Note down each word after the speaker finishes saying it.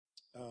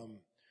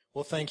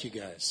Well, thank you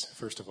guys,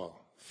 first of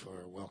all,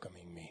 for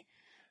welcoming me.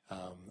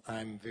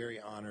 I'm very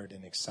honored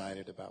and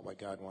excited about what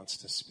God wants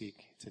to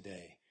speak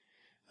today.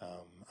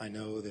 I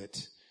know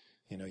that,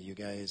 you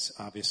guys,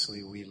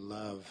 obviously, we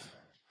love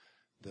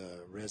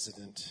the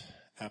resident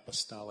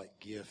apostolic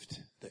gift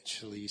that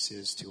Shalise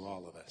is to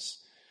all of us.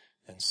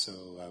 And so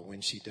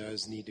when she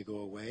does need to go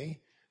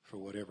away for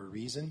whatever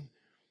reason,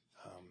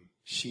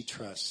 she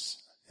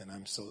trusts, and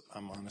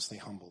I'm honestly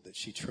humbled that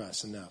she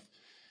trusts enough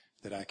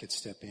that I could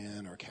step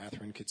in, or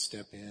Catherine could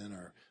step in,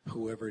 or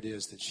whoever it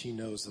is that she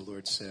knows the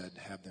Lord said,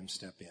 have them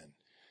step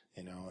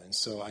in, And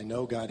so I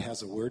know God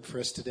has a word for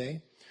us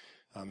today.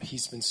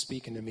 He's been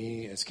speaking to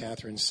me, as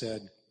Catherine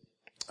said.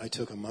 I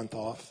took a month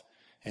off,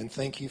 and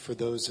thank you for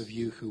those of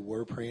you who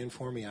were praying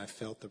for me. I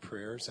felt the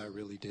prayers, I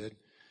really did.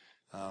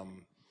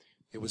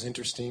 It was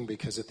interesting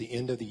because at the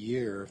end of the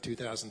year of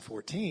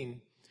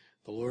 2014,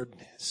 the Lord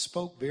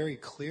spoke very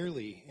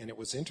clearly, and it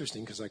was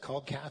interesting because I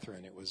called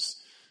Catherine. It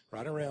was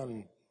right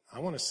around, I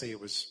want to say it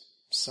was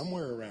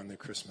somewhere around the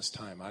Christmas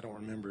time. I don't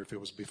remember if it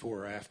was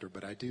before or after,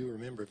 but I do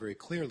remember very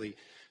clearly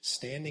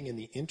standing in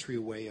the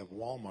entryway of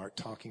Walmart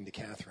talking to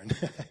Catherine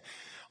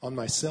on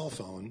my cell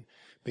phone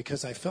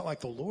because I felt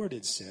like the Lord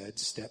had said,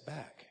 step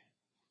back.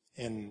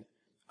 And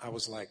I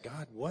was like,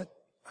 God, what?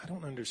 I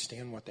don't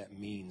understand what that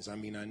means. I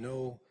mean, I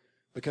know,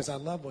 because I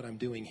love what I'm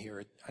doing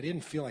here. I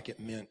didn't feel like it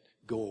meant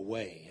go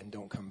away and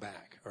don't come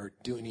back or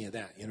do any of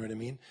that. You know what I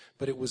mean?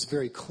 But it was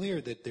very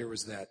clear that there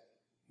was that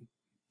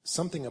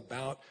something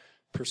about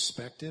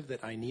perspective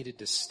that I needed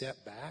to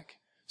step back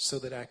so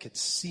that I could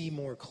see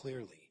more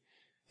clearly.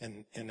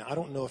 And I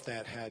don't know if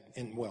that had,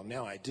 and well,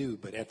 now I do,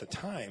 but at the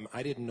time,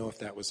 I didn't know if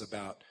that was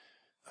about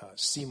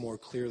see more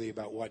clearly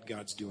about what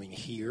God's doing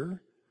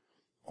here,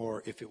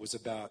 or if it was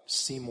about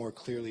see more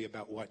clearly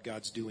about what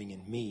God's doing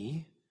in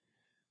me.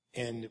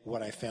 And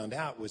what I found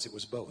out was it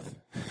was both.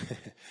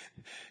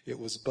 It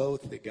was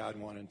both that God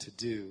wanted to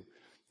do.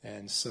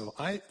 And so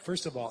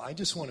first of all, I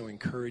just want to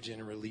encourage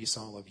and release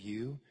all of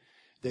you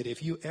that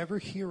if you ever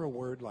hear a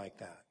word like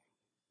that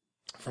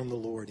from the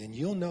Lord, and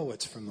you'll know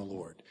it's from the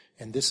Lord,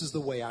 and this is the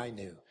way I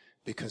knew,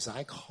 because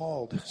I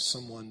called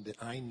someone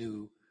that I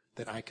knew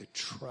that I could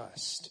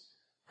trust,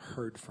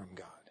 heard from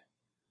God.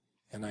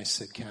 And I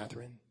said,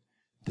 Catherine,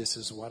 this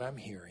is what I'm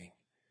hearing.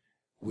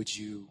 Would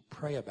you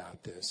pray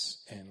about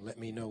this and let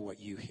me know what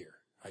you hear?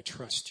 I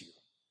trust you.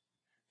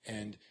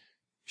 And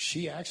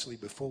she actually,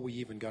 before we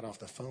even got off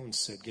the phone,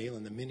 said,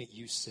 Galen, the minute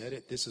you said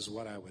it, this is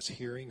what I was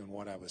hearing and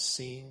what I was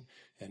seeing.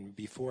 And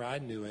before I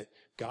knew it,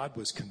 God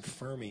was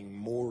confirming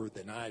more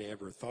than I'd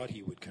ever thought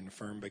he would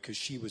confirm, because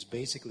she was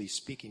basically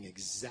speaking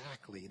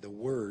exactly the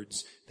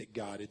words that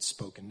God had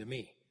spoken to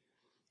me.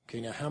 Okay,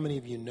 now how many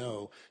of you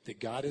know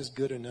that God is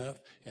good enough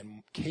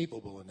and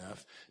capable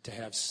enough to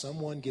have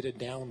someone get a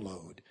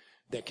download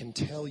that can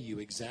tell you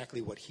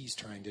exactly what he's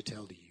trying to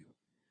tell to you?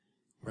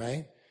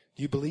 Right?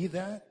 Do you believe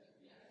that?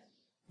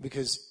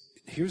 Because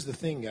here's the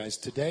thing, guys.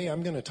 Today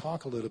I'm going to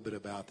talk a little bit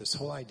about this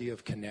whole idea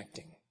of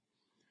connecting.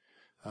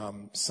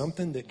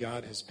 Something that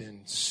God has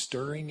been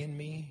stirring in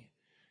me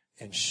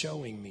and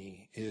showing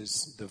me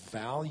is the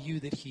value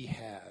that he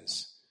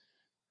has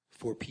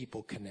for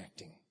people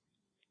connecting.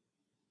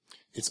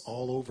 It's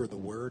all over the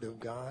Word of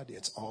God.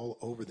 It's all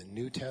over the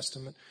New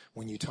Testament.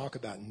 When you talk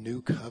about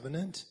New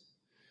Covenant,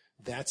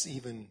 that's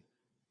even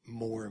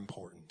more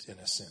important in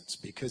a sense,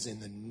 because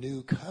in the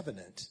New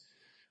Covenant,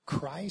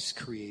 Christ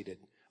created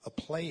a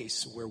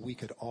place where we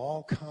could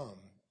all come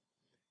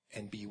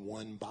and be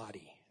one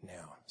body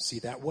now. See,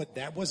 that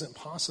wasn't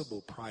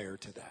possible prior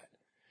to that.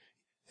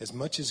 As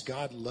much as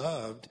God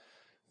loved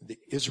the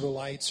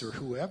Israelites or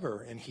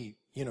whoever, and he,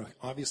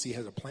 obviously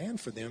has a plan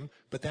for them,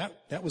 but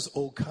that was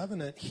Old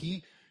Covenant.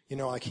 He,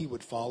 like he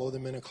would follow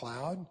them in a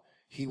cloud.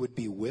 He would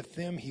be with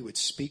them. He would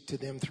speak to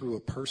them through a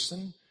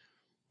person.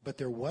 But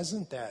there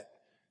wasn't that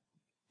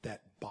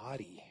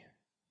body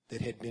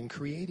that had been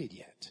created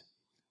yet.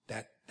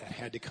 That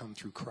had to come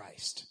through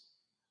Christ.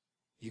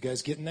 You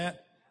guys getting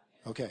that?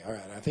 Okay, all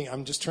right. I think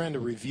I'm just trying to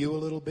review a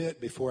little bit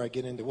before I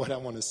get into what I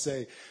want to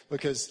say,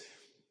 because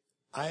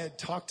I had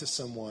talked to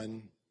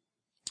someone,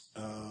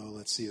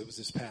 it was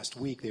this past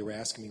week. They were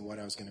asking me what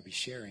I was going to be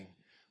sharing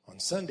on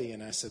Sunday,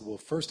 and I said, well,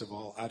 first of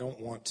all, I don't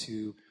want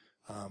to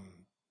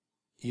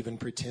even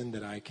pretend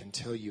that I can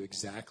tell you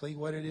exactly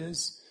what it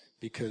is,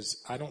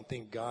 because I don't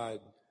think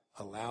God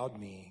allowed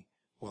me.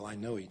 Well, I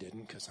know he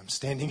didn't, because I'm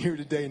standing here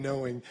today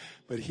knowing,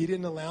 but he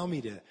didn't allow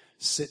me to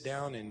sit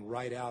down and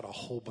write out a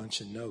whole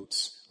bunch of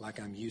notes like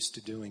I'm used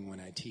to doing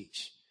when I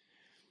teach.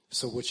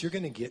 So what you're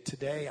going to get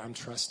today, I'm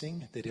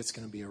trusting that it's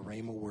going to be a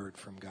rhema word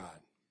from God.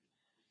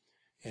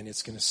 And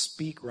it's going to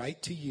speak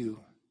right to you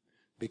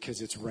because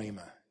it's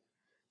rhema.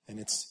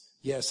 And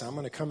yes, I'm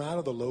going to come out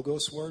of the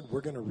Logos word.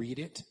 We're going to read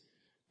it.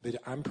 But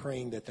I'm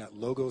praying that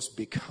Logos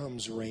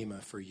becomes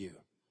rhema for you.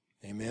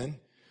 Amen?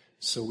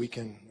 So we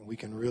can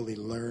really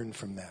learn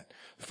from that.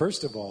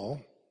 First of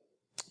all,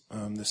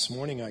 this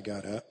morning I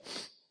got up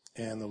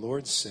and the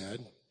Lord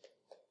said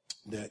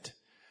that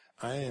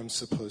I am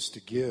supposed to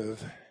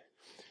give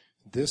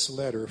this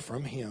letter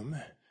from him.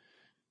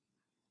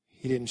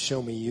 He didn't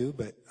show me you,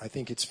 but I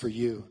think it's for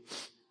you.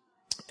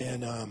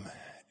 And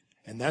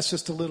that's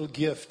just a little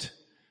gift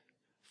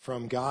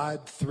from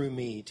God through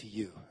me to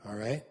you, all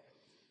right?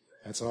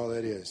 That's all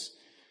that is.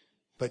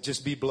 But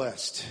just be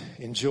blessed.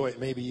 Enjoy it.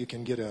 Maybe you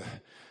can get a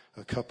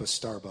cup of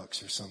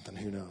Starbucks or something.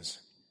 Who knows?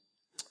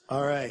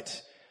 All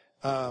right.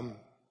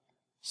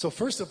 So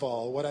first of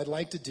all, what I'd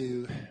like to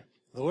do,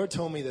 the Lord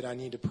told me that I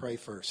need to pray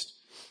first.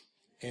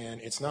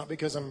 And it's not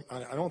because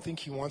I don't think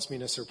he wants me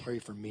to necessarily pray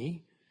for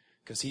me,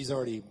 because he's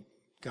already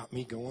got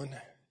me going.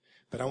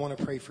 But I want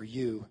to pray for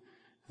you,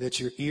 that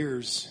your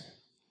ears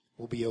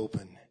will be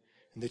open,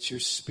 and that your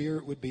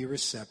spirit would be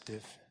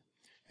receptive,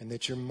 and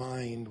that your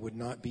mind would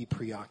not be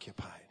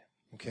preoccupied.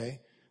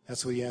 Okay?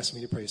 That's what he asked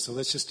me to pray. So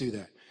let's just do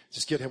that.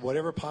 Just get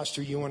whatever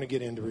posture you want to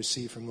get in to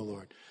receive from the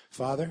Lord.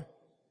 Father,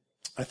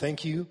 I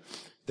thank you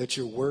that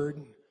your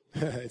word,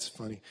 it's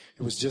funny,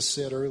 it was just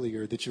said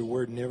earlier that your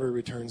word never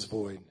returns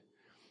void.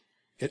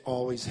 It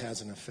always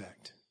has an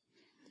effect.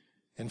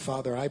 And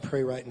Father, I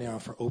pray right now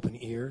for open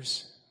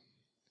ears.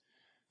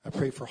 I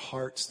pray for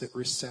hearts that are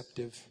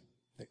receptive,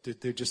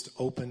 that they're just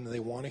open. They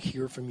want to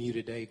hear from you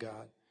today,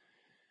 God.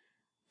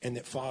 And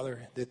that,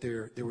 Father, that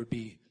there would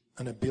be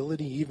an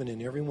ability even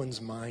in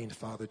everyone's mind,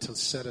 Father, to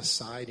set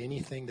aside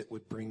anything that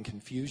would bring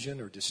confusion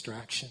or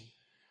distraction.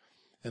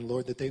 And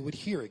Lord, that they would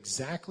hear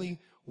exactly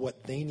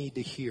what they need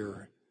to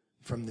hear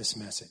from this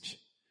message.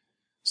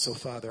 So,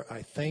 Father,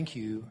 I thank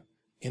you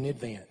in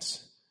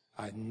advance.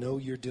 I know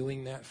you're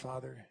doing that,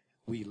 Father.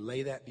 We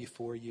lay that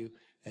before you.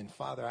 And,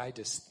 Father, I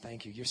just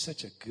thank you. You're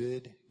such a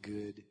good,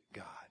 good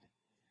God.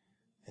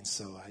 And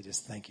so I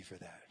just thank you for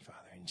that,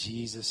 Father, in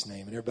Jesus'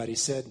 name. And everybody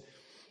said,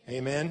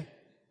 amen.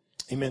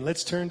 Amen.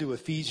 Let's turn to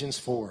Ephesians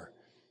 4.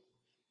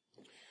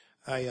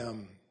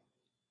 I'm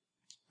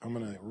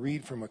going to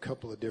read from a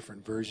couple of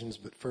different versions,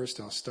 but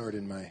first I'll start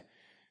in my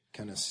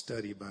kind of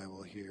study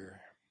Bible here.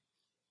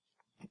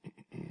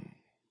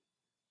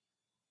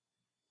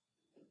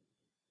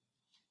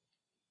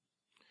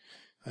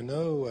 I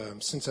know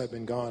since I've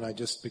been gone,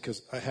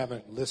 because I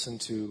haven't listened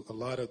to a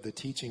lot of the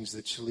teachings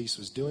that Shalise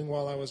was doing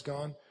while I was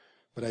gone,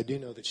 but I do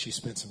know that she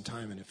spent some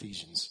time in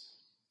Ephesians.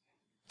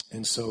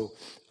 And so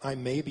I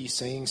may be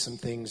saying some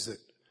things that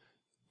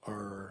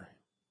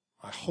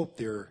I hope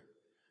they're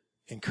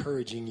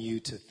encouraging you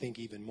to think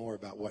even more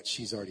about what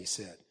she's already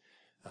said.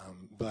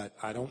 But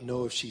I don't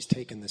know if she's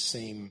taken the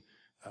same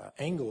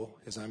angle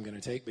as I'm going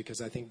to take,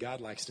 because I think God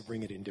likes to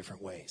bring it in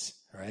different ways,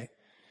 right?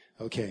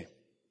 Okay.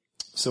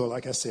 So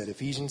like I said,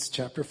 Ephesians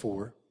chapter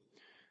 4,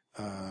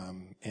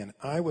 and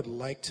I would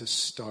like to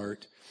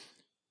start.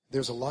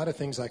 There's a lot of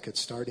things I could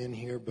start in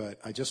here, but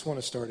I just want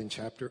to start in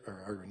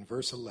in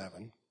verse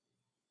 11.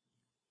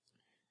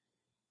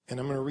 And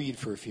I'm going to read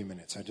for a few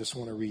minutes. I just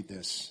want to read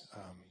this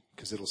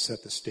because it'll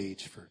set the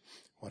stage for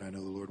what I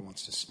know the Lord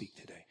wants to speak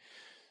today.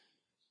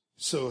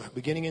 So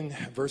beginning in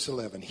verse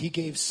 11, he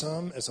gave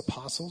some as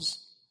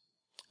apostles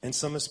and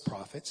some as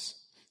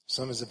prophets,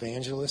 some as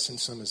evangelists and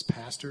some as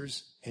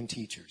pastors and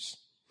teachers,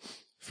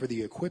 for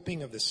the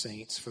equipping of the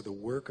saints for the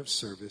work of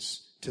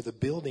service to the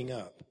building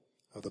up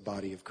of the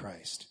body of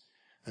Christ,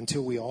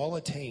 until we all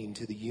attain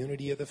to the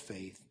unity of the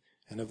faith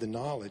and of the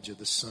knowledge of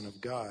the Son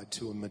of God,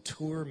 to a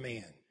mature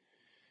man,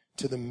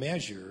 to the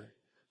measure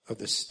of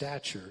the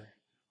stature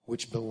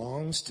which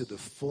belongs to the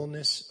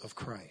fullness of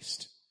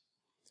Christ.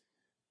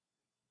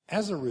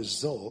 As a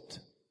result,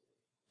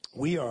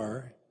 we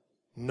are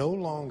no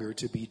longer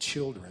to be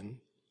children,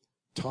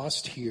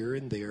 tossed here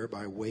and there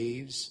by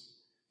waves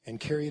and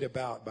carried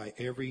about by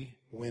every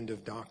wind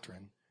of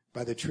doctrine,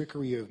 by the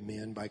trickery of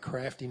men, by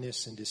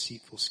craftiness and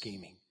deceitful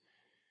scheming.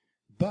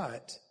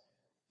 But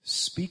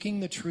speaking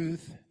the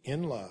truth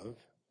in love,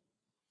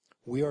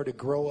 we are to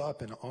grow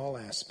up in all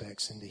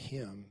aspects into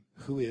him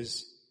who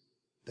is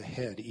the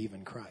head,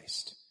 even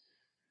Christ,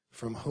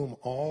 from whom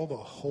all the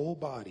whole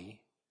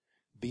body,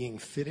 being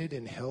fitted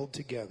and held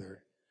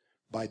together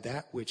by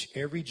that which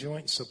every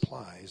joint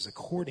supplies,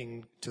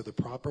 according to the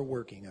proper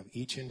working of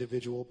each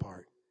individual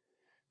part,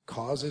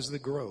 causes the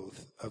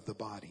growth of the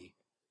body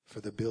for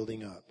the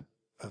building up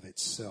of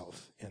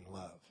itself in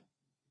love.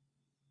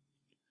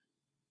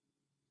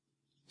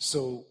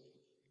 So,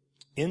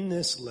 in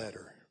this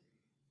letter,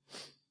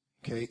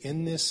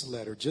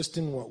 just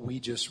in what we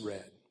just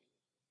read,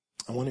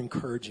 I want to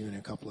encourage you in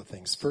a couple of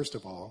things. First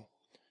of all,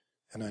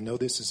 and I know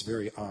this is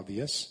very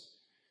obvious,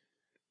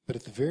 but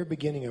at the very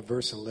beginning of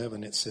verse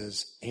 11, it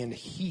says, and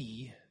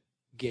he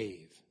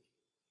gave.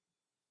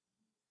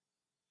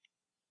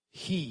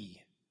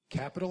 He,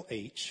 capital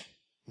H,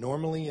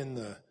 normally in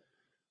the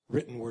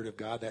written word of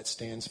God, that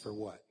stands for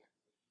what?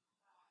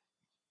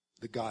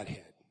 The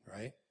Godhead,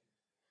 right?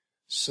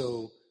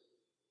 So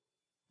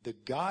the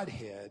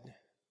Godhead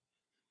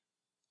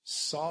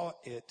saw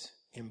it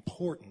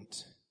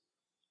important,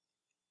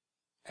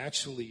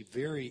 actually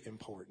very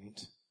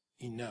important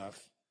enough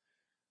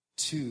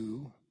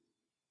to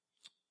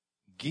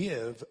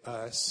give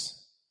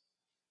us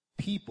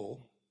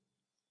people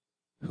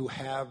who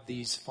have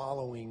these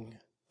following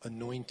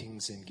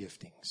anointings and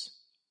giftings,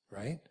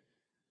 right?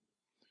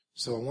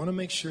 So I want to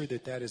make sure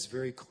that that is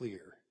very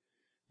clear,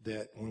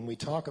 that when we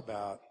talk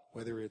about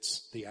whether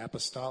it's the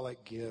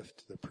apostolic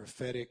gift, the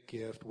prophetic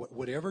gift,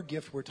 whatever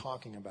gift we're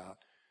talking about,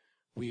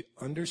 we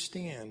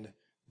understand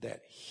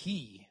that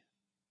He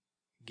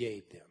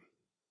gave them.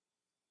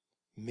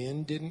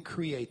 Men didn't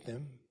create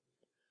them.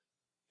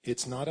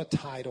 It's not a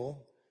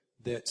title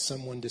that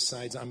someone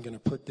decides, I'm going to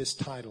put this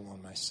title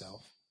on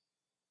myself.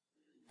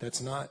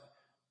 That's not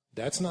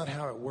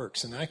how it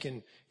works.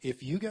 And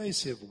if you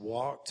guys have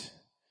walked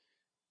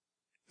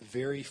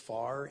very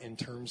far in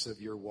terms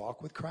of your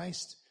walk with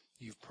Christ,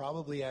 you've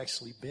probably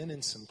actually been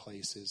in some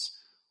places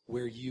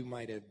where you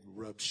might have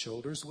rubbed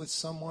shoulders with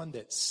someone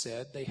that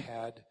said they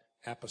had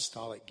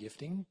apostolic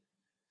gifting,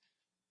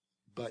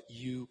 but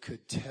you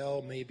could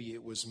tell maybe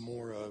it was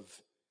more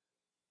of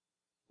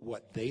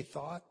what they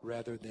thought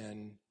rather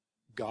than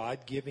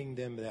God giving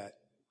them that,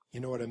 you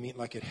know what I mean?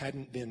 Like it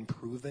hadn't been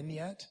proven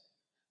yet.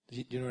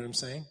 Do you know what I'm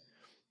saying?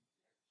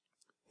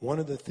 One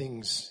of the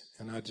things,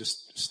 and I'll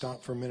just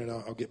stop for a minute,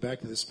 I'll get back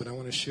to this, but I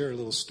want to share a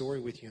little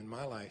story with you in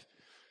my life.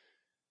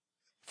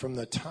 From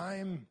the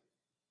time,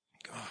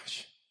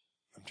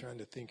 I'm trying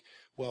to think,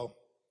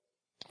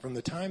 from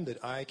the time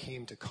that I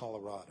came to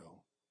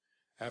Colorado,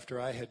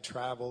 after I had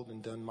traveled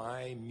and done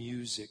my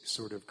music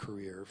sort of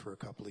career for a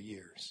couple of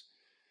years,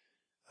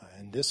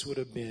 and this would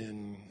have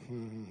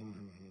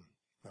been,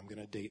 I'm going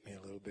to date me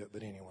a little bit,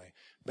 but anyway,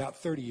 about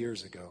 30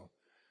 years ago,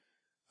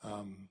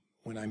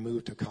 when I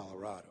moved to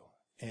Colorado.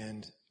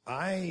 And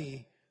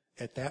I,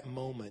 at that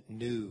moment,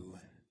 knew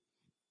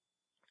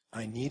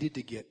I needed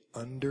to get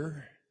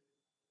under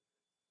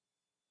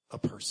a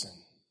person.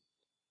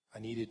 I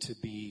needed to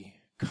be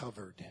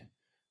covered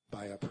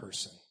by a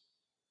person.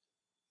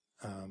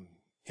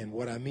 And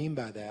what I mean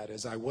by that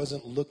is I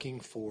wasn't looking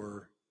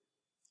for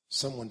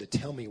someone to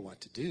tell me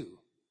what to do.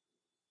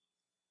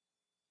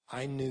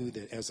 I knew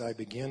that as I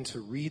began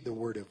to read the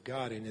Word of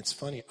God, and it's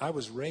funny, I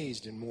was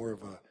raised in more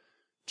of a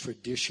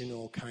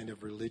traditional kind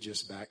of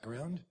religious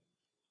background.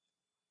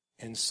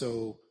 And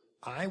so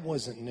I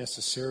wasn't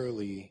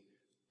necessarily,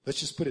 let's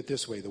just put it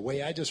this way, the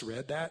way I just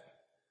read that,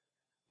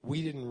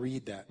 we didn't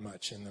read that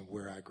much in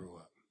where I grew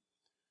up.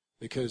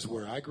 Because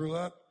where I grew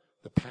up,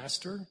 the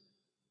pastor,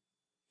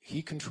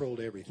 he controlled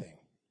everything.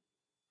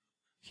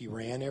 He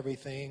ran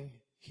everything.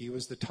 He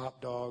was the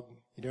top dog.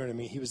 You know what I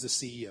mean? He was the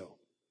CEO,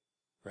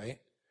 right?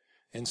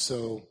 And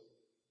so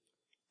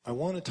I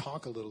want to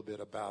talk a little bit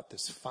about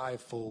this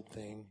fivefold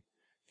thing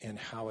and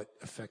how it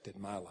affected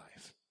my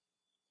life.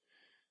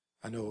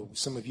 I know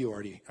some of you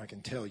already, I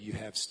can tell you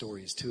have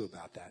stories too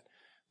about that.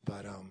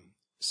 But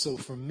so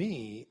for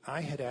me,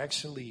 I had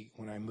actually,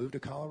 when I moved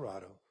to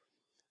Colorado,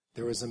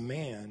 there was a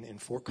man in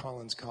Fort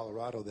Collins,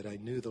 Colorado that I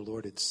knew the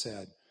Lord had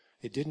said.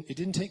 It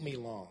didn't take me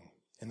long.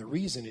 And the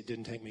reason it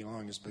didn't take me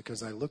long is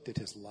because I looked at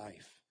his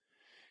life.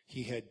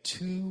 He had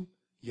 2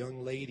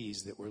 young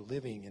ladies that were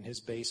living in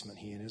his basement,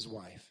 he and his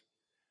wife,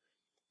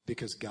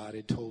 because God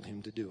had told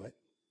him to do it.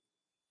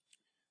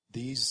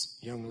 These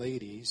young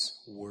ladies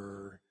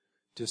were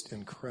just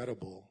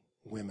incredible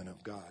women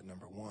of God,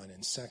 number one.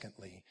 And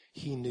secondly,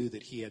 he knew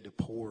that he had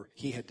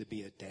to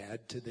be a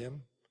dad to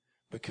them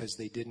because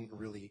they didn't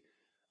really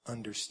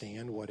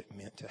understand what it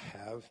meant to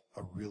have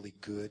a really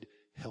good,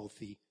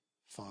 healthy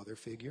father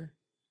figure.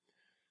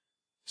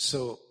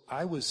 So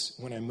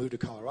when I moved to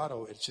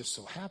Colorado, it just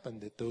so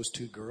happened that those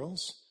 2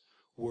 girls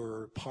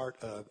were part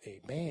of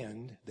a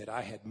band that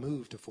I had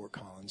moved to Fort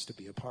Collins to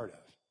be a part of.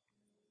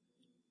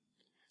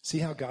 See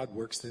how God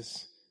works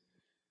this?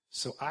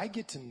 So I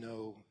get to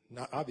know,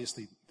 not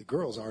obviously the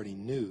girls already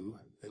knew,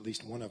 at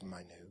least one of them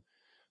I knew,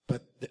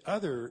 but the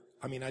other,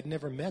 I'd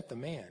never met the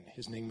man.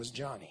 His name was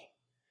Johnny.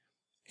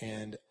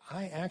 And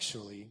I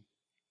actually,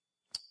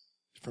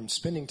 from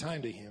spending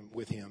time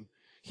with him,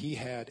 he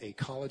had a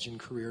college and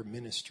career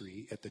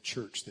ministry at the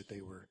church that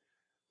they were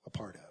a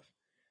part of.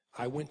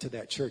 I went to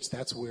that church.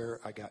 That's where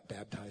I got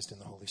baptized in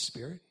the Holy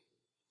Spirit.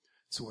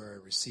 That's where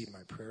I received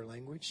my prayer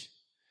language.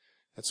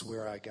 That's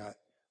where I got,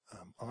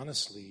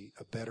 honestly,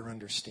 a better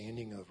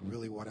understanding of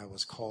really what I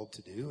was called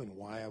to do and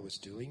why I was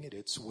doing it.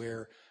 It's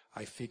where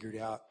I figured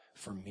out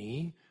for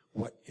me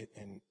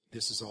and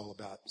this is all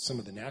about some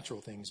of the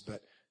natural things,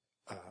 but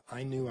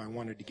I knew I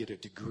wanted to get a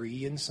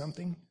degree in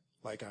something,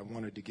 like I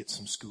wanted to get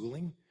some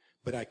schooling,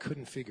 but I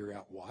couldn't figure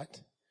out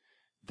what.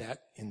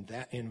 That in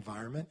that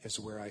environment is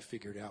where I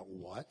figured out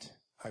what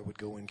I would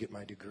go and get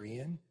my degree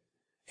in.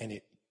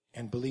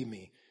 And believe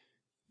me,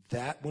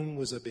 that one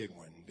was a big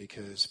one,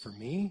 because for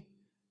me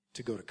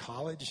to go to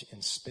college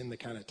and spend the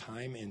kind of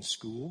time in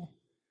school,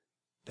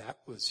 that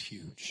was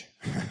huge.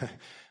 Let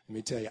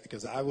me tell you,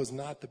 because I was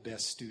not the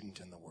best student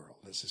in the world.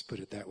 Let's just put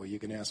it that way. You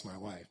can ask my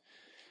wife.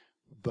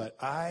 But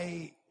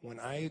when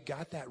I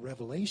got that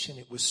revelation,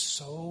 it was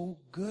so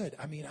good.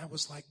 I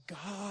was like,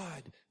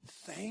 God,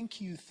 thank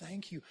you.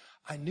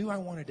 I knew I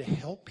wanted to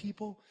help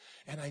people,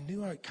 and I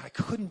knew I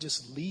couldn't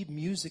just leave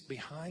music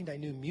behind. I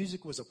knew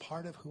music was a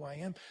part of who I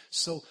am.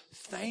 So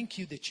thank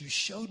you that you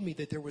showed me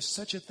that there was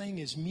such a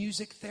thing as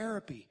music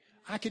therapy.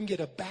 I can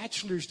get a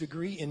bachelor's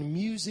degree in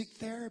music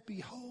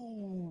therapy.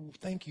 Oh,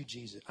 thank you,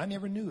 Jesus. I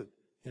never knew it,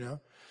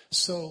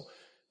 So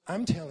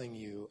I'm telling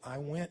you, I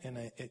went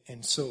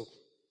and so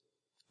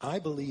I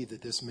believe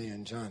that this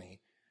man, Johnny,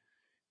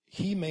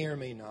 he may or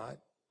may not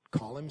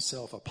call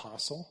himself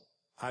apostle.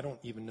 I don't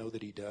even know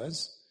that he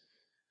does,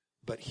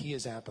 but he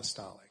is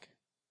apostolic.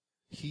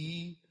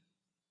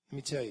 Let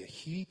me tell you,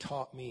 he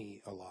taught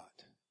me a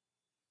lot.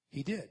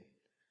 He did.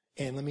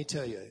 And let me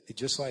tell you,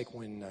 just like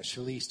when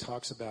Shalise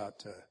talks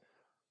about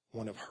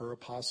one of her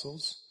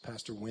apostles,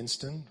 Pastor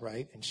Winston,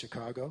 right, in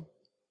Chicago,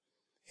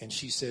 and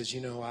she says,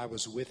 I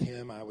was with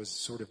him. I was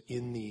sort of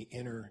in the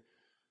inner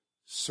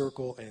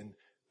circle, and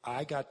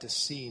I got to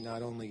see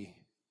not only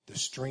the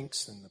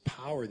strengths and the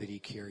power that he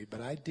carried, but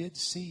I did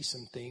see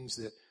some things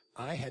that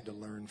I had to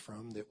learn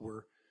from that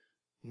were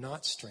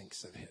not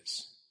strengths of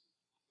his.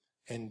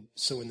 And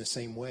so in the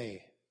same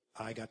way,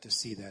 I got to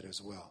see that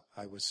as well.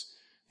 I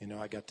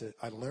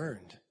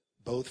learned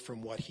both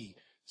from what he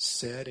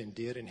said and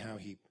did and how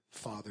he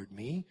fathered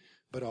me,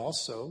 but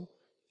also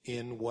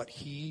in what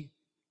he,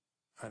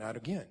 and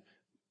again,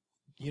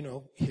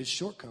 his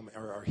shortcomings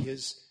or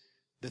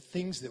the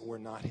things that were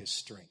not his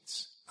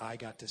strengths. I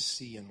got to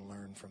see and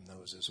learn from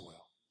those as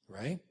well,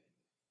 right?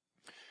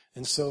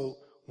 And so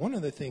one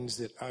of the things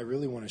that I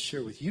really want to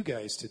share with you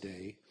guys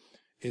today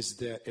is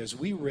that as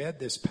we read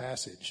this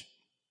passage,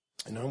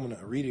 and I'm going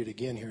to read it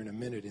again here in a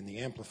minute in the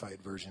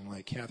Amplified version,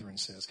 like Catherine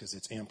says, because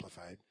it's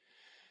amplified.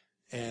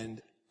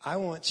 And I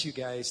want you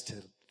guys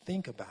to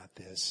think about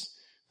this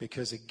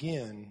because,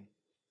 again,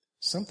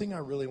 something I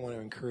really want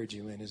to encourage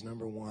you in is,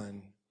 number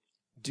one,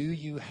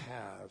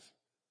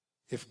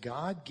 if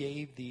God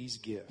gave these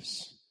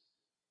gifts,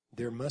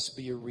 there must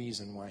be a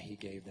reason why he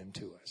gave them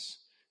to us.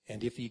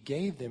 And if he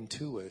gave them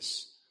to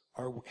us,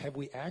 have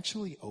we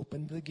actually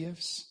opened the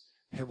gifts?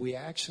 Have we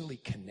actually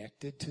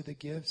connected to the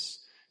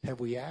gifts? Have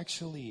we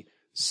actually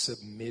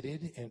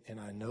submitted?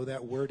 And I know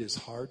that word is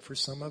hard for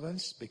some of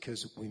us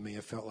because we may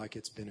have felt like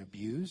it's been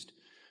abused.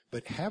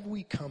 But have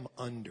we come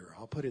under,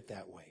 I'll put it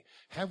that way,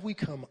 have we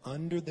come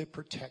under the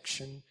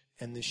protection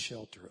and the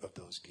shelter of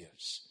those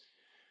gifts?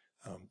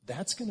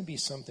 That's going to be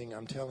something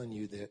I'm telling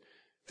you that,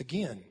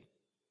 again,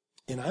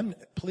 and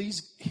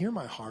please hear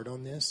my heart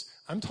on this.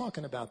 I'm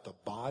talking about the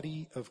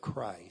body of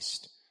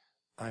Christ.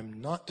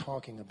 I'm not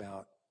talking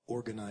about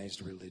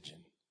organized religion.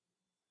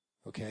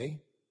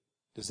 Okay?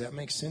 Does that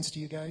make sense to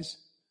you guys?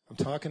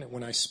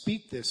 When I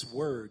speak this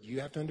word, you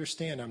have to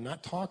understand, I'm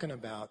not talking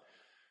about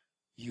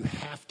you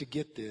have to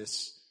get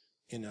this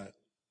in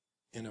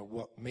a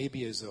what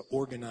maybe is an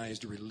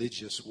organized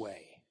religious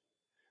way.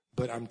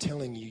 But I'm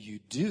telling you, you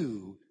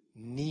do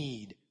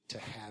need to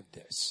have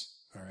this.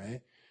 All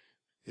right?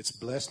 It's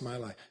blessed my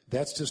life.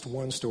 That's just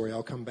one story.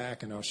 I'll come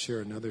back and I'll share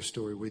another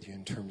story with you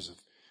in terms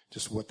of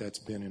just what that's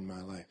been in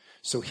my life.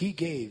 So he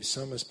gave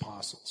some as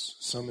apostles,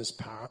 some as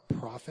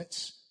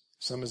prophets,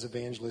 some as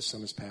evangelists,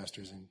 some as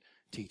pastors and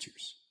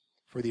teachers,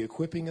 for the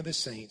equipping of the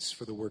saints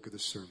for the work of the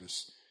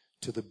service,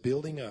 to the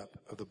building up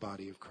of the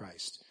body of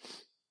Christ.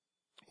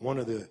 One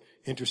of the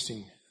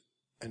interesting,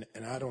 and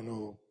I don't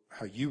know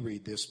how you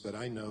read this, but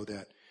I know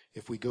that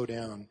if we go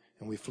down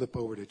and we flip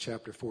over to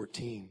chapter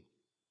 14,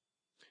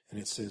 and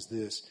it says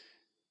this,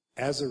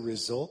 as a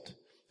result.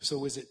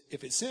 So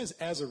if it says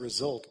as a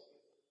result,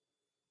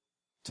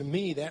 to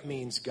me that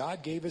means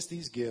God gave us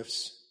these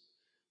gifts.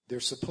 They're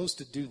supposed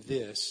to do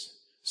this.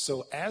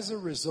 So as a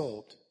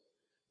result,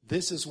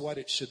 this is what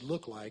it should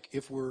look like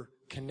if we're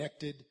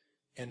connected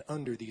and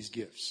under these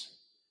gifts.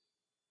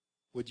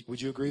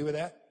 Would you agree with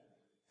that?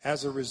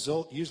 As a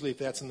result, usually if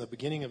that's in the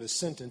beginning of a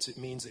sentence, it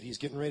means that he's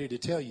getting ready to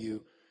tell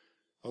you,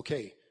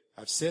 okay,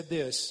 I've said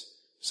this,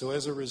 so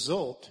as a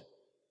result,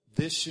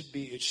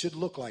 it should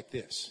look like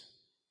this,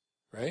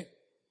 right?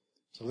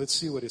 So let's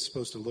see what it's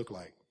supposed to look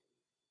like.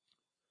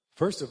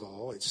 First of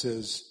all, it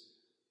says,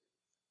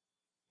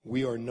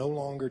 we are no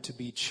longer to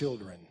be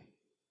children.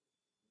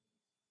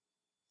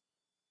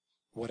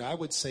 What I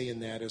would say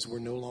in that is we're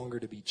no longer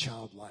to be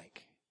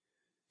childlike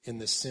in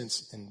the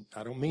sense, and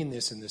I don't mean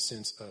this in the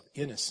sense of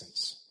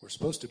innocence. We're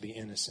supposed to be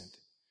innocent.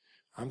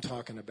 I'm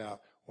talking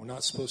about we're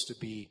supposed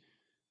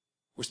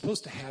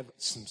to have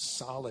some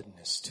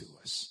solidness to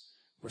us.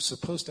 We're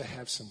supposed to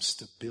have some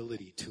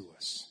stability to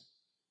us.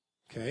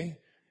 Okay?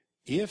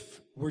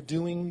 If we're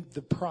doing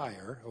the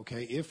prior,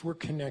 okay, if we're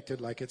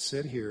connected, like it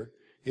said here,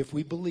 if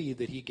we believe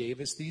that he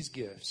gave us these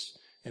gifts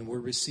and we're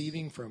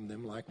receiving from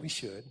them like we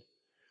should,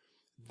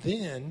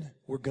 then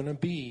we're going to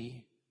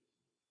be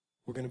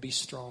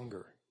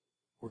stronger.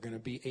 We're going to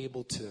be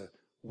able to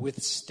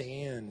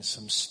withstand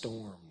some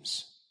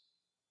storms.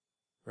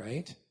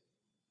 Right?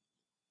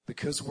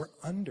 Because we're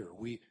under.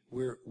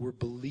 We're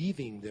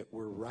believing that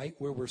we're right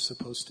where we're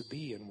supposed to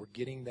be, and we're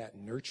getting that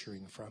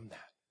nurturing from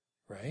that.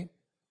 Right?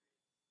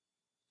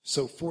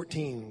 So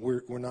 14,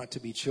 we're not to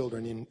be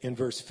children. In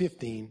verse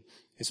 15,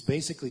 it's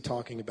basically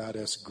talking about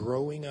us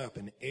growing up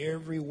in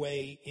every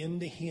way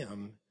into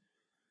him.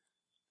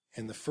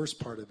 And the first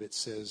part of it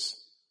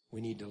says we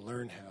need to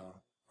learn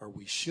how, or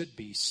we should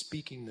be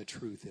speaking the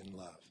truth in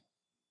love.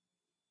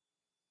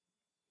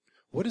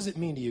 What does it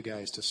mean to you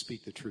guys to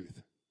speak the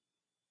truth?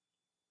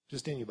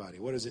 Just anybody.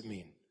 What does it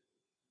mean?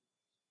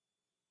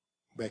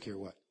 Back here,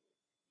 what?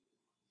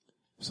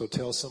 So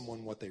tell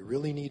someone what they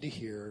really need to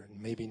hear and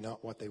maybe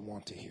not what they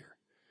want to hear.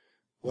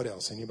 What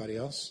else? Anybody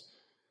else?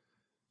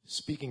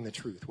 Speaking the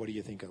truth. What do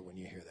you think of when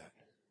you hear that?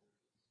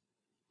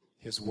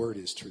 His word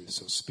is truth,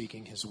 so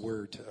speaking his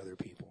word to other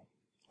people.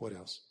 What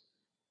else?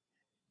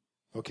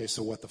 Okay,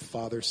 so what the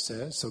Father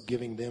says, so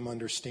giving them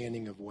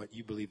understanding of what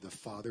you believe the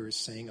Father is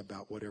saying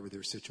about whatever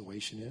their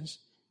situation is.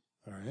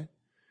 All right.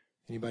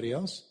 Anybody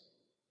else?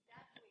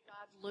 That's the way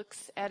God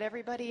looks at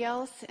everybody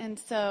else. And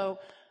so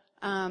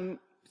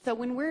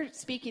when we're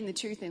speaking the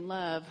truth in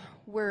love,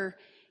 we're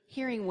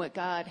hearing what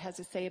God has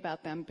to say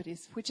about them,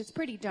 which is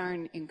pretty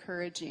darn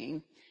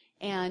encouraging.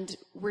 And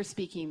we're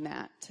speaking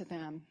that to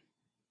them.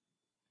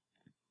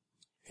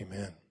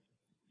 Amen.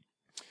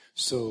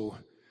 So,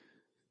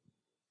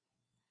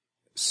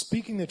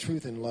 speaking the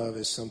truth in love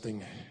is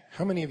something.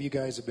 How many of you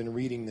guys have been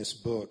reading this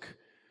book,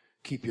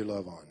 Keep Your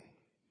Love On?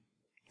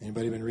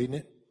 Anybody been reading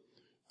it?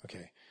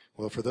 Okay.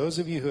 Well, for those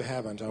of you who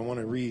haven't, I want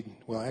to read,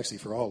 well, actually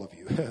for all of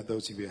you,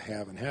 those of you who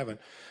have and haven't,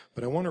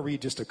 but I want to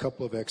read just a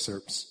couple of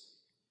excerpts.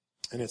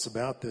 And it's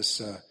about this,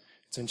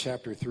 it's in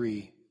chapter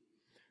 3,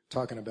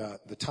 talking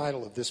about the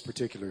title of this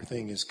particular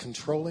thing is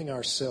Controlling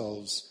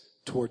Ourselves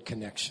Toward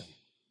Connection.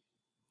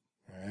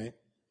 All right?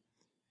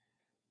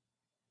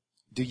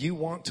 Do you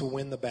want to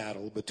win the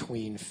battle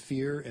between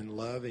fear and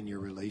love in your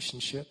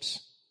relationships?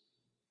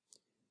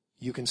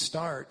 You can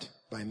start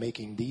by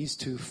making these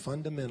two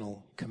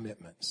fundamental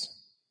commitments.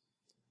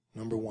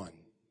 Number one,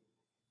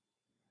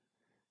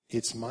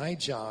 it's my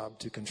job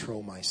to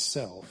control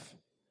myself.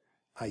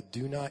 I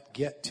do not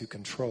get to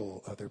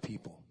control other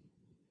people.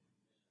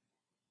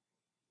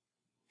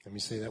 Let me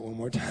say that one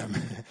more time.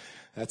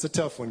 That's a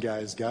tough one,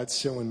 guys. God's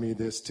showing me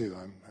this too.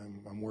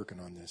 I'm working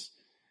on this.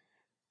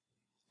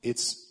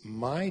 It's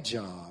my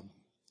job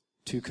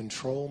to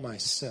control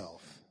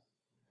myself.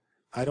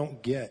 I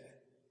don't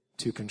get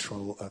to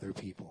control other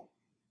people.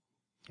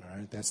 All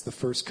right, that's the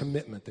first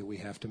commitment that we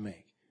have to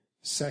make.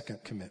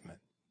 Second commitment.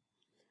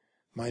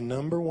 My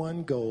number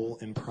one goal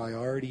and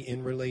priority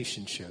in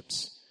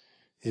relationships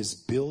is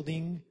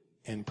building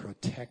and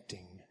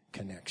protecting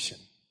connection.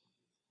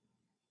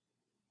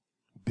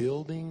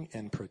 Building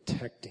and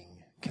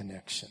protecting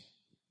connection.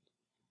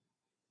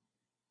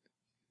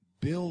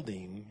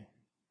 Building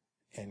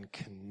and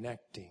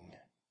connecting.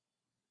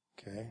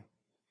 Okay?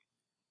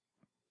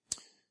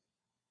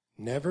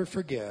 Never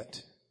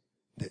forget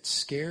that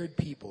scared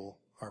people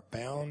are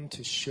bound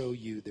to show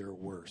you their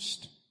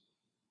worst.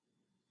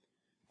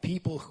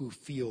 People who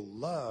feel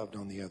loved,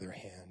 on the other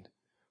hand,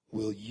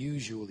 will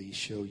usually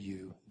show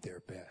you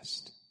their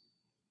best.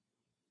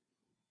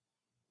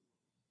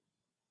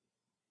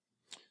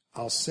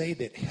 I'll say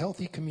that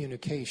healthy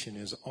communication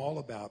is all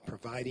about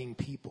providing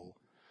people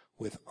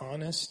with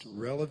honest,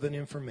 relevant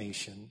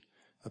information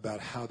about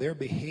how their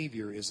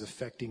behavior is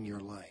affecting your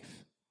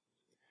life.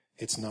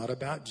 It's not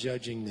about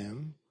judging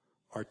them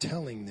or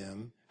telling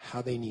them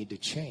how they need to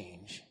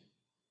change.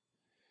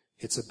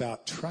 It's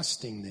about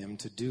trusting them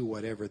to do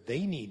whatever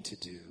they need to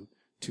do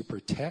to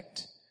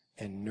protect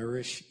and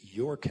nourish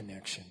your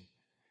connection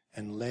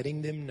and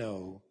letting them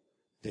know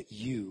that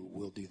you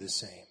will do the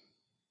same.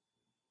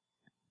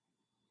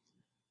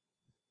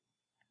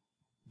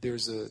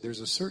 There's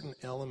a certain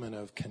element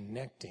of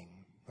connecting.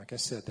 Like I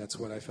said, that's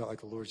what I felt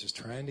like the Lord's just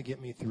trying to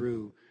get me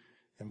through.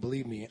 And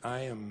believe me, I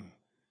am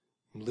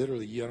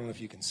literally, I don't know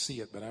if you can see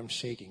it, but I'm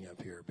shaking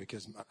up here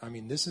because, I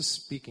mean, this is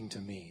speaking to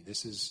me.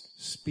 This is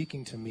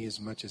speaking to me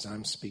as much as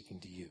I'm speaking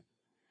to you.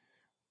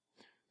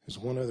 There's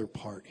one other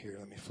part here.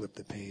 Let me flip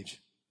the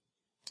page.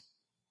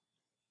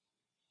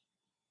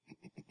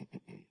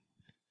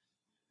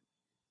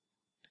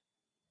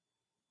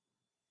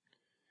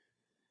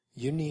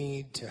 You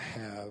need to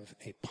have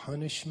a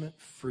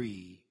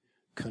punishment-free,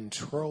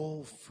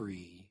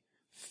 control-free,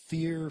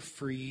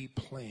 fear-free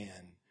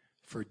plan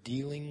for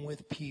dealing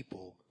with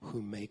people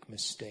who make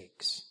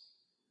mistakes,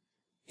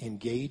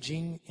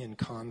 engaging in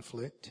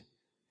conflict,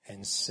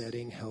 and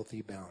setting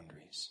healthy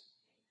boundaries.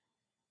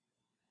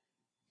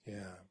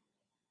 Yeah.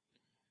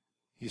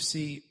 You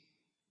see,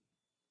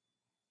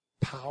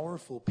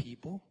 powerful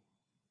people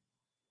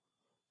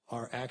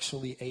are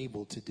actually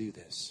able to do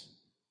this.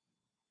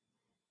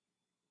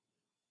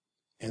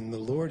 And the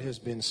Lord has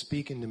been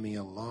speaking to me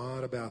a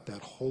lot about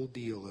that whole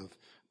deal of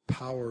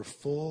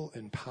powerful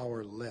and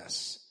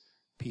powerless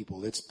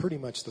people. It's pretty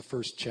much the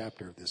first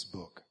chapter of this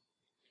book.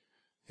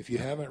 If you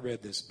haven't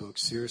read this book,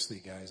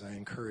 seriously, guys, I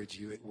encourage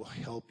you. It will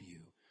help you.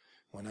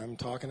 When I'm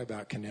talking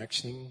about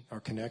connection or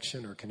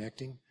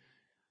connecting,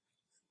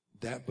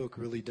 that book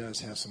really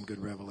does have some good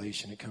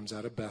revelation. It comes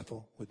out of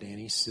Bethel with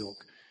Danny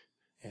Silk,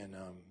 and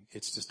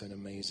it's just an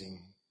amazing,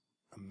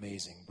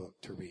 amazing book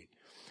to read.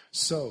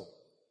 So,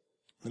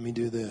 let me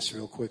do this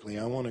real quickly.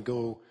 I want to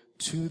go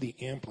to the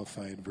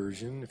Amplified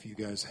version, if you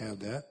guys have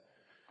that.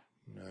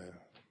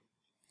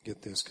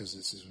 Get this, because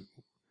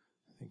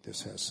I think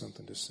this has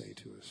something to say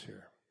to us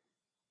here.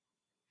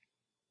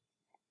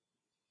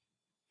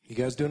 You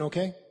guys doing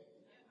okay?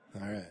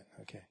 All right,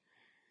 okay.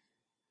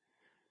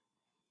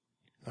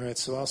 All right,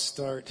 so I'll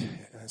start.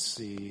 Let's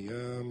see.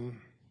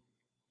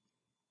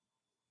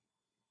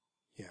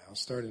 I'll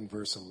start in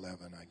verse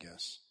 11, I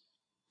guess.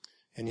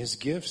 And his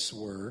gifts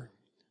were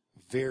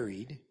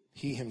varied.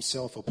 He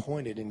himself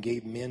appointed and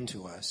gave men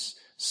to us,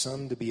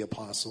 some to be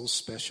apostles,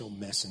 special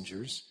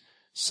messengers,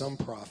 some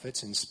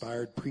prophets,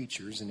 inspired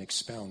preachers and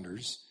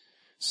expounders,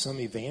 some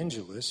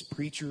evangelists,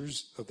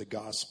 preachers of the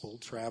gospel,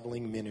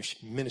 traveling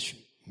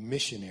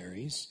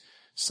missionaries,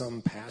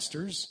 some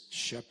pastors,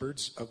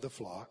 shepherds of the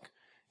flock,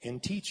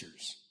 and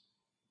teachers.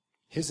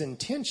 His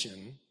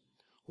intention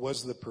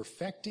was the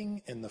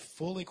perfecting and the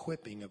full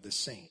equipping of the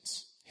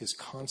saints, his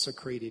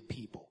consecrated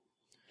people,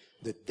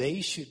 that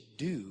they should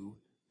do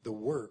the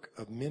work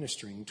of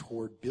ministering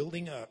toward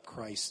building up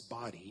Christ's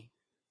body,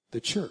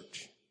 the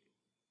church,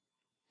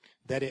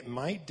 that it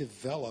might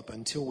develop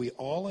until we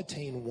all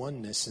attain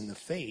oneness in the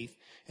faith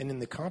and in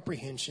the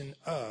comprehension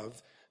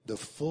of the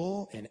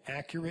full and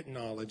accurate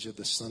knowledge of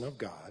the Son of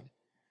God,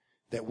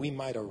 that we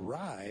might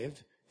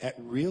arrive at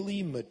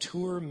really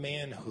mature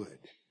manhood,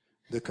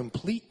 the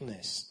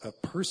completeness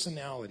of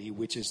personality,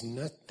 which is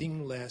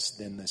nothing less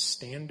than the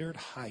standard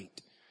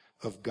height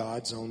of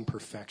God's own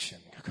perfection.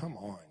 Come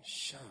on,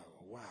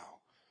 wow.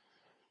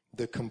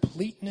 The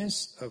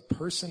completeness of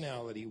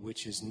personality,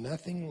 which is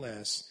nothing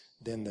less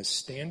than the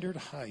standard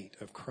height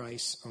of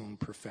Christ's own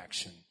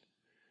perfection.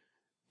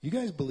 You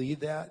guys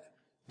believe that?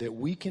 That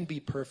we can be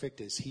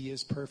perfect as he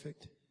is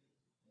perfect?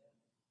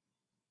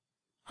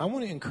 I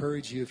want to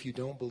encourage you, if you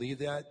don't believe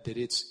that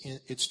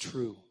it's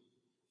true.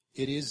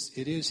 It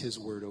is his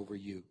word over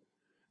you.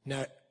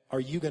 Now, are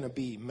you going to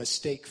be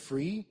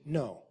mistake-free?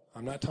 No,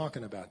 I'm not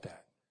talking about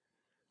that.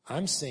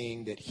 I'm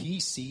saying that he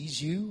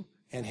sees you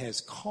and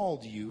has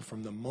called you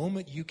from the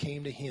moment you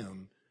came to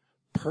him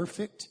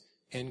perfect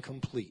and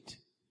complete.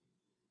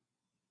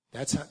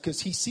 That's how,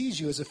 because he sees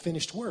you as a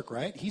finished work,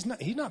 right? He's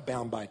not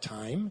bound by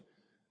time.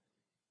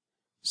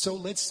 So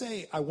let's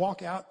say I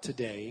walk out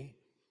today,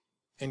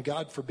 and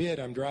God forbid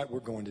we're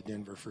going to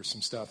Denver for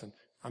some stuff, and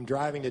I'm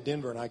driving to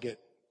Denver and I get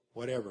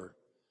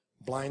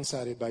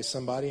blindsided by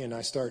somebody, and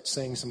I start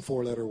saying some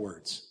 4-letter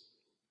words.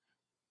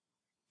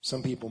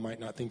 Some people might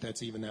not think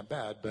that's even that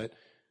bad, but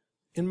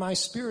in my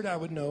spirit I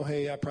would know,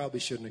 hey, I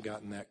probably shouldn't have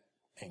gotten that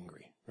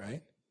angry,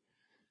 right?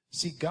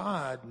 See,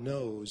 God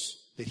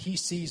knows that he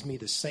sees me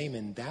the same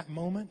in that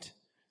moment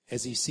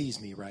as he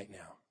sees me right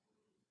now.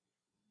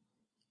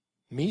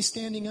 Me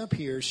standing up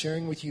here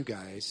sharing with you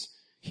guys,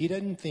 he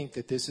doesn't think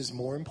that this is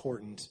more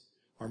important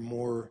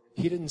or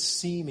he didn't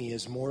see me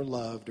as more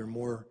loved or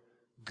more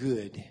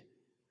good,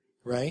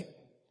 right?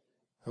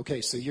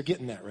 Okay, so you're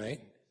getting that, right?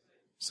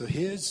 So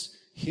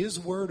his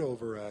word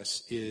over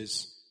us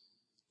is,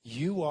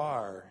 you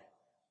are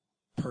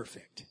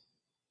perfect,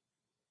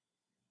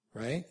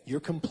 right?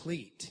 You're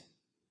complete.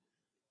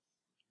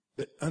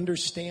 But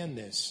understand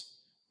this,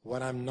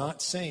 what I'm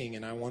not saying,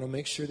 and I want to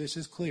make sure this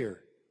is clear,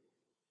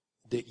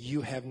 that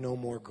you have no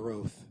more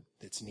growth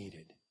that's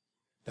needed.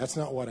 That's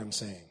not what I'm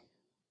saying,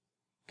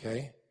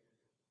 okay?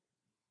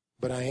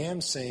 But I am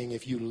saying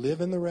if you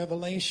live in the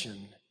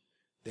revelation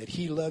that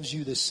he loves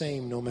you the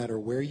same no matter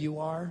where you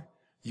are,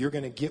 you're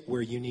going to get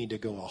where you need to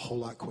go a whole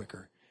lot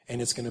quicker.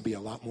 And it's going to be a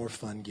lot more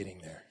fun getting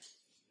there.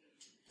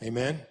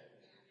 Amen?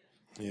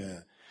 Yeah.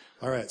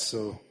 All right,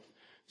 so,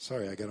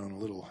 sorry, I got on a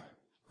little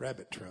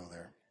rabbit trail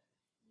there.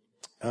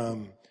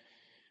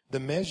 The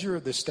measure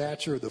of the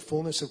stature of the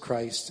fullness of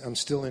Christ, I'm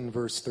still in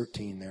verse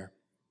 13 there.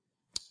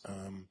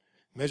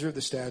 Measure of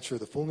the stature of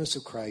the fullness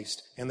of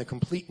Christ and the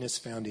completeness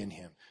found in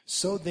him.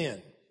 So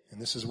then,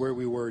 and this is where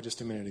we were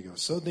just a minute ago,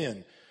 so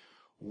then,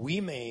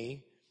 we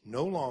may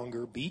no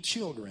longer be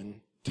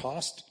children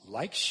tossed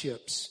like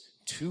ships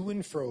to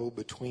and fro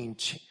between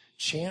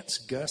chance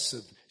gusts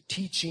of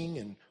teaching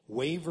and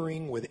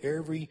wavering with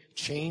every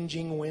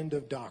changing wind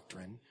of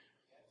doctrine,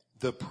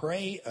 the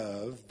prey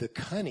of the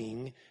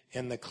cunning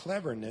and the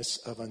cleverness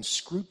of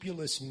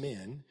unscrupulous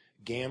men,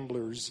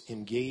 gamblers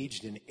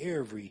engaged in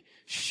every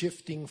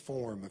shifting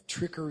form of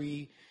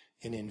trickery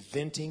and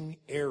inventing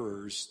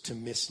errors to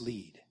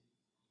mislead.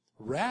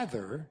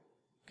 Rather,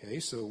 okay,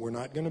 so we're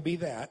not going to be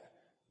that,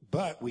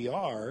 but we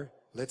are,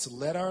 let's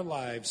let our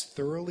lives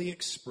thoroughly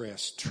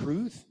express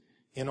truth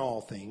in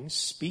all things,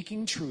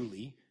 speaking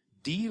truly,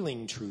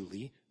 dealing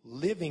truly,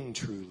 living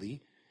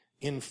truly,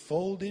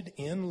 enfolded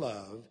in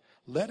love.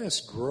 Let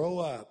us grow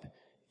up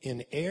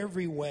in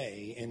every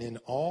way and in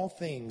all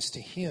things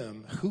to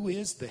him who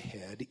is the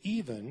head,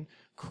 even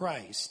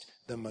Christ,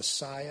 the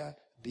Messiah,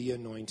 the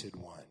Anointed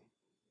One.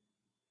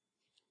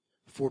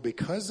 For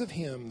because of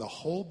him, the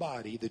whole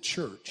body, the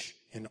church,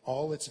 in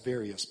all its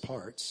various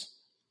parts,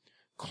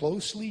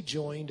 closely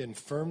joined and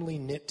firmly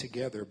knit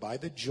together by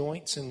the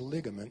joints and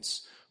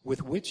ligaments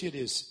with which it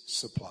is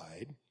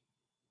supplied,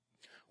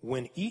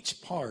 when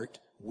each part,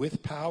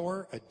 with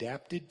power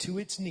adapted to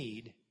its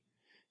need,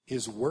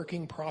 is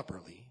working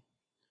properly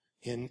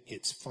in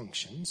its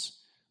functions,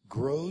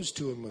 grows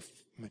to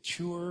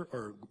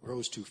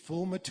grows to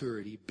full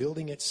maturity,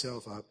 building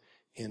itself up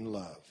in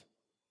love.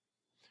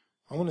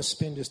 I want to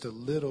spend just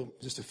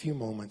a few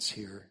moments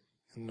here,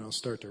 and then I'll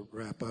start to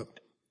wrap up.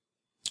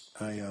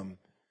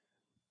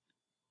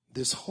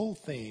 This whole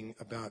thing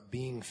about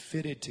being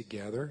fitted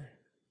together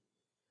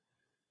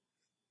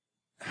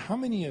how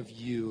many of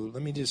you,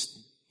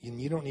 and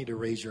you don't need to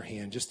raise your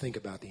hand, just think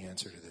about the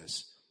answer to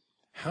this.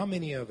 How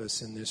many of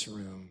us in this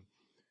room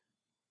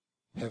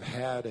have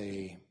had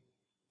a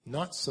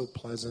not so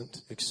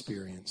pleasant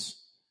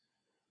experience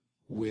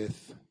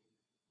with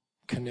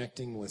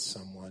connecting with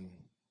someone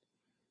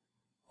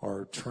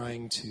or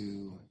trying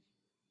to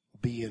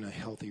be in a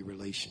healthy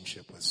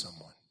relationship with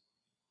someone?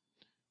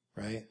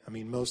 Right? I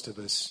mean, most of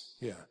us,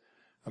 yeah.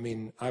 I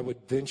mean, I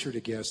would venture to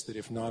guess that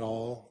if not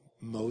all,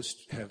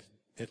 most have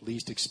at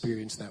least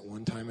experienced that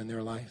one time in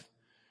their life.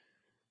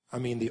 I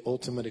mean, the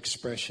ultimate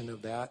expression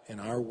of that in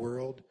our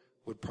world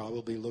would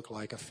probably look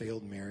like a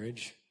failed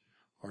marriage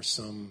or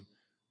some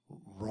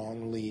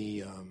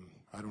wrongly,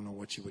 I don't know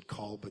what you would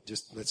call, but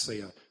just let's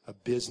say a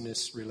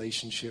business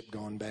relationship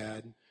gone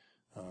bad.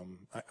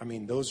 I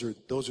mean, those are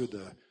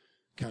the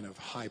kind of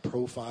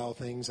high-profile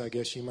things, I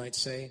guess you might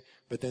say.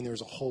 But then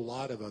there's a whole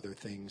lot of other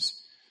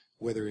things,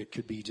 whether it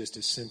could be just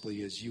as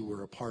simply as you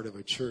were a part of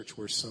a church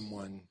where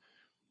someone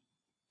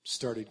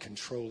started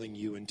controlling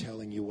you and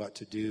telling you what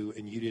to do,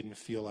 and you didn't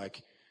feel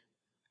like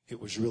it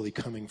was really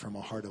coming from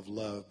a heart of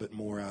love, but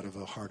more out of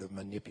a heart of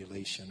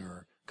manipulation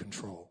or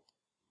control.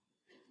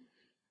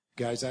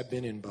 Guys, I've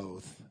been in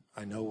both.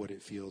 I know what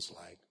it feels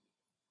like.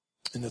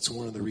 And that's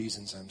one of the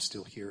reasons I'm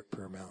still here at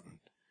Prayer Mountain,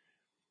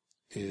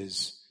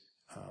 is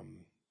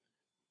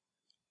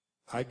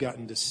I've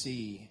gotten to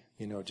see,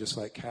 just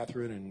like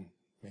Catherine and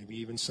maybe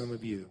even some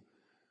of you,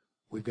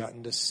 we've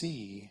gotten to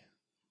see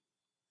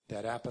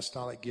that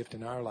apostolic gift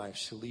in our life,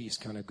 Shalise,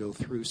 kind of go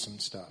through some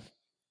stuff.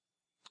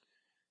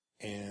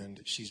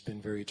 And she's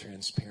been very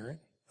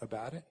transparent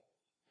about it.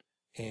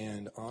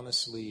 And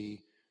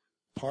honestly,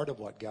 part of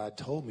what God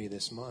told me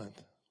this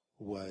month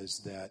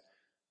was that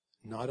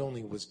not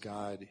only was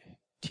God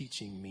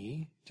teaching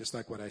me, just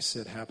like what I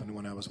said happened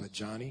when I was with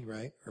Johnny,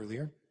 right,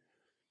 earlier,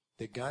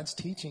 that God's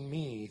teaching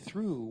me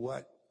through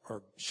what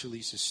are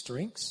Shalise's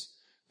strengths,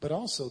 but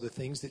also the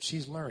things that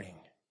she's learning,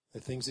 the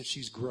things that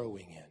she's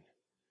growing in.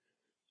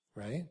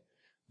 Right?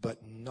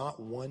 But not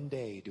one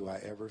day do I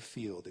ever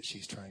feel that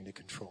she's trying to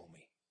control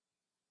me.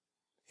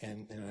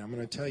 And I'm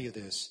going to tell you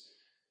this.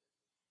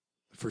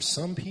 For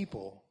some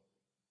people,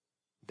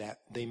 that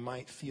they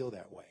might feel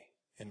that way.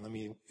 And let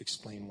me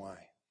explain why.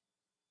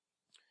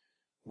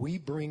 We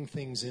bring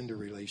things into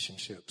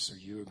relationships. Are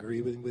you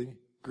agree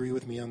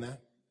with me on that?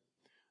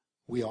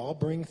 We all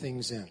bring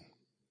things in.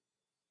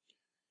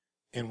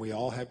 And we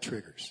all have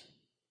triggers.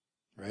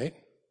 Right?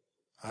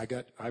 I've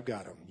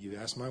got them. You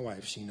ask my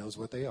wife, she knows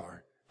what they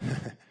are.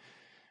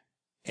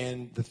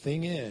 And the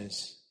thing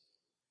is,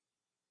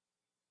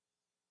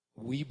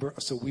 we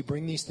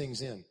bring these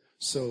things in.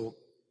 So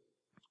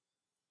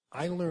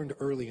I learned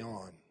early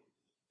on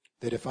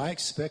that if I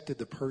expected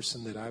the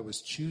person that I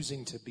was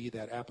choosing to be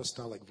that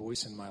apostolic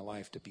voice in my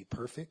life to be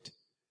perfect,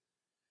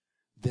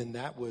 then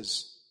that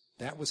was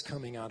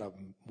coming out of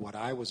what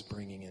I was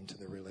bringing into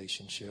the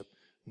relationship,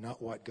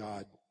 not what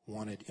God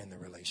wanted in the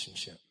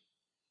relationship.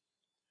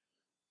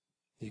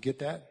 You get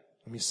that?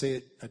 Let me say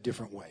it a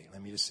different way.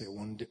 Let me just say it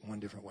one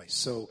different way.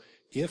 So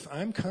if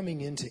I'm coming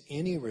into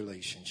any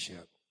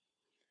relationship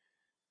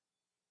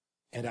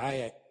and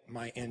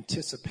my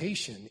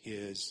anticipation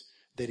is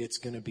that it's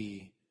going to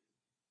be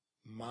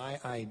my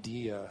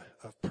idea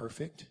of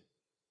perfect.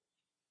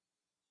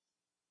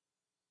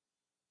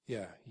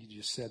 Yeah, you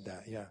just said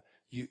that. Yeah.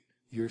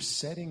 You're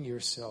setting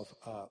yourself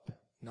up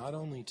not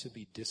only to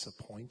be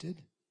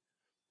disappointed,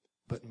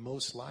 but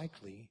most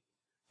likely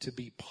to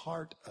be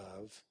part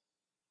of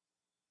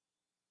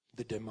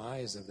the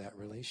demise of that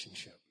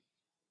relationship.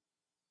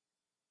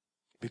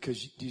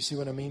 Because, do you see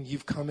what I mean?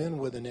 You've come in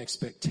with an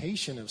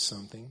expectation of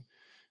something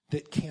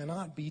that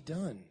cannot be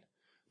done.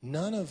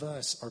 None of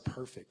us are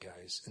perfect,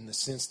 guys, in the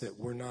sense that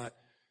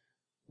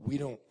we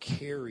don't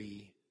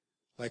carry,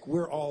 like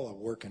we're all a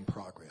work in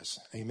progress.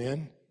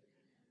 Amen?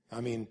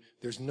 I mean,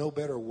 there's no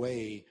better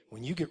way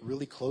when you get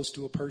really close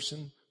to a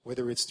person,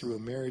 whether it's through a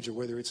marriage or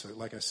whether it's,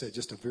 like I said,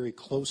 just a very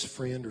close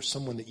friend or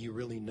someone that you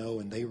really know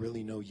and they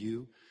really know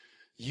you.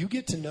 You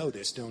get to know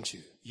this, don't you?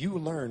 You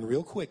learn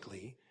real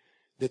quickly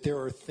that there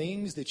are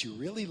things that you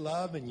really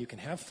love and you can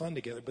have fun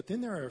together, but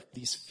then there are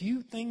these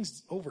few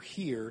things over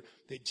here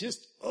that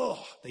just,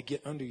 they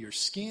get under your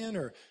skin,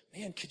 or,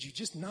 man, could you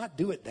just not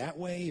do it that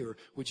way? Or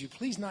would you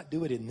please not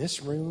do it in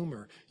this room?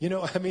 Or,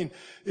 I mean,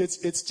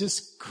 it's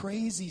just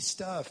crazy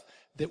stuff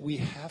that we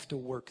have to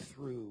work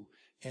through.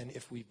 And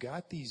if we've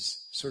got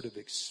these sort of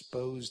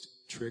exposed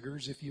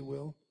triggers, if you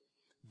will,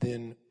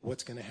 then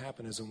what's going to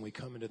happen is when we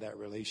come into that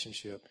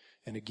relationship,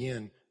 and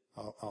again,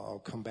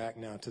 I'll come back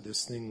now to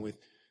this thing with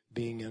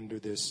being under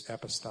this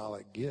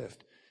apostolic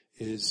gift,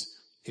 is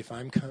if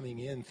I'm coming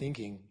in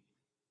thinking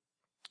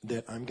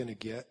that I'm going to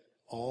get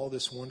all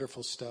this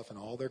wonderful stuff and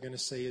all they're going to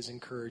say is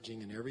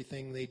encouraging and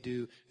everything they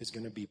do is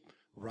going to be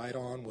right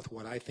on with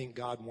what I think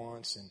God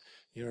wants, and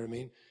you know what I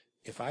mean?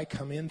 If I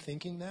come in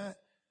thinking that,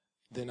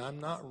 then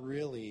I'm not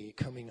really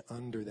coming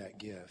under that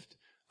gift.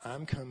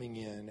 I'm coming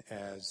in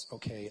as,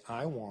 okay,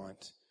 I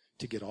want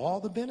to get all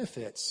the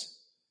benefits,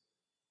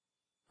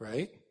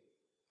 right?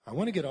 I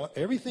want to get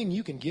everything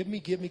you can give me,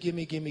 give me, give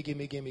me, give me, give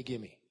me, give me,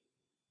 give me.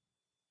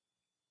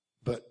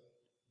 But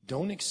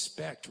don't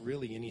expect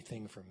really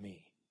anything from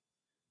me.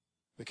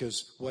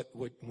 Because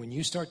when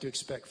you start to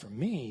expect from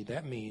me,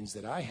 that means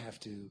that I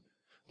have to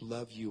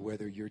love you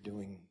whether you're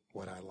doing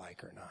what I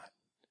like or not.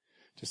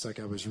 Just like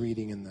I was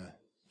reading in the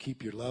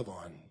Keep Your Love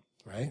On,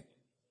 right?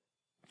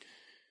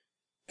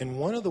 And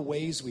one of the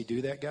ways we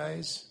do that,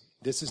 guys,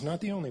 this is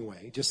not the only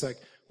way. Just like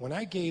when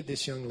I gave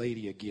this young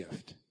lady a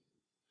gift,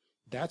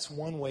 that's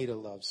one way to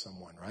love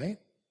someone, right?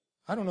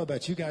 I don't know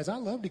about you guys. I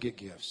love to get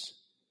gifts.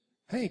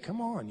 Hey, come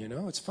on,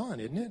 it's fun,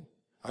 isn't it?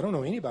 I don't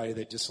know anybody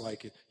that just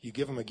like it. You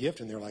give them a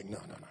gift and they're like, no,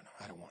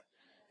 I don't want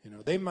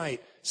it. They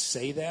might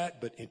say that,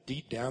 but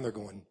deep down they're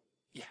going,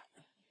 yeah,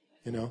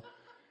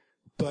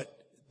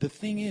 But the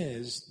thing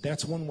is,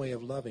 that's one way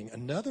of loving.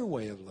 Another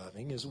way of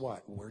loving is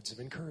what? Words of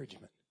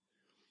encouragement.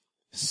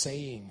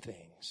 Saying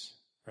things,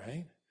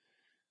 right?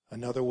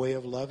 Another way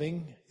of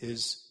loving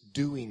is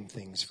doing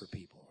things for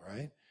people,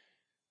 right?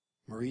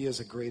 Maria is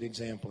a great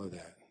example of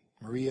that.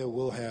 Maria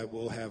will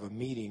have a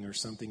meeting or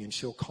something, and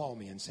she'll call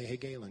me and say, hey,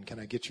 Galen, can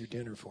I get your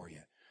dinner for you?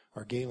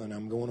 Or, Galen,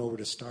 I'm going over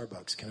to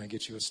Starbucks. Can I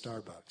get you a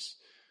Starbucks?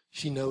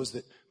 She knows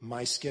that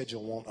my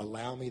schedule won't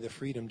allow me the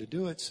freedom to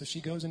do it, so she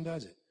goes and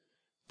does it.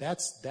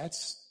 That's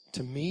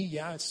to me,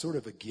 yeah, it's sort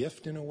of a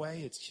gift in a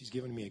way. She's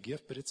giving me a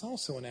gift, but it's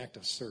also an act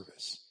of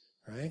service,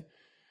 right?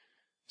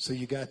 So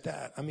you got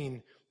that. I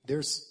mean,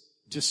 there's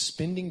just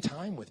spending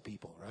time with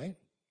people, right?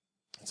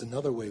 It's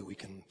another way we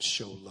can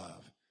show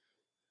love.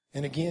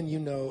 And again,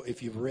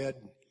 if you've read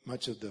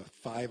much of the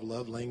 5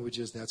 love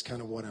languages, that's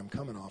kind of what I'm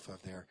coming off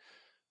of there.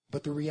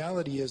 But the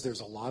reality is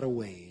there's a lot of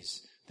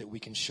ways that we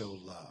can show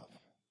love.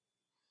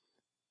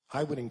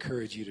 I would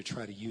encourage you to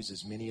try to use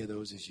as many of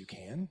those as you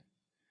can,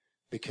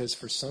 because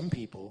for some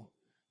people,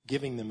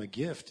 giving them a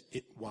gift,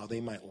 while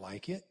they might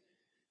like it,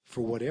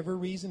 for whatever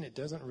reason, it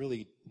doesn't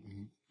really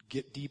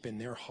get deep in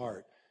their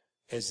heart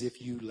as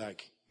if you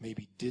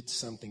maybe did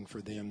something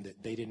for them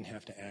that they didn't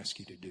have to ask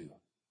you to do.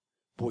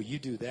 Boy, you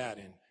do that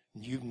and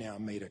you've now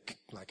made a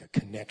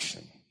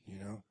connection,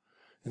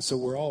 And so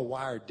we're all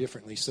wired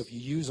differently. So if you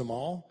use them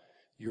all,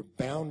 you're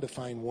bound to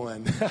find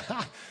one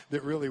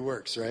that really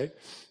works, right?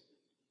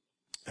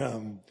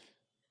 I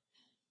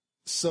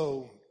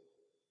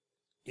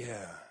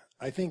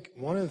think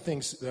one of the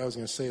things that I was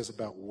going to say is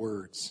about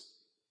words.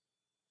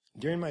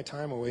 During my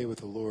time away with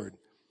the Lord,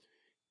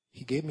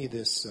 He gave me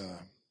this,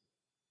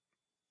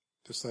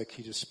 just like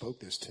He just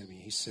spoke this to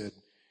me. He said,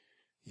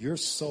 your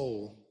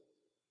soul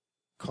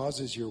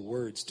causes your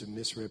words to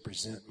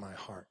misrepresent my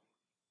heart.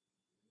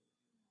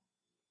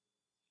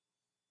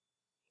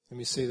 Let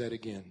me say that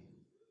again.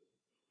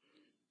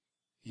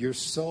 Your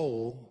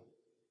soul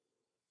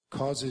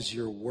causes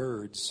your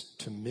words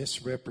to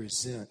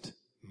misrepresent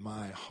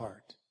my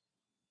heart.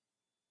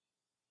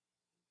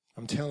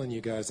 I'm telling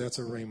you guys, that's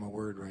a rhema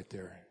word right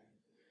there.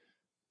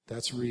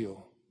 That's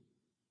real.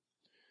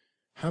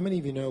 How many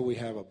of you know we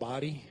have a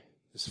body,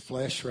 this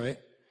flesh, right?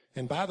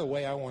 And by the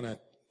way, I want to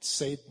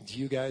say to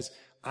you guys,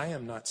 I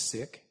am not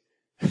sick.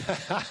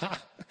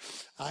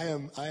 I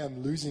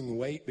am losing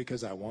weight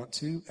because I want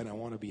to, and I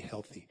want to be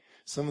healthy.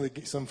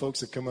 Some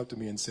folks have come up to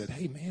me and said,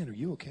 hey man, are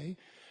you okay?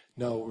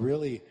 No,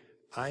 really,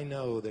 I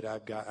know that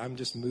I'm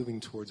just moving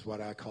towards what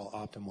I call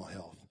optimal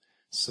health.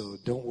 So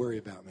don't worry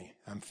about me.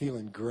 I'm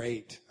feeling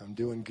great. I'm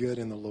doing good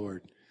in the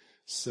Lord.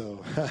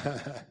 So,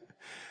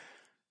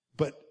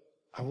 but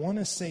I want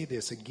to say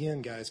this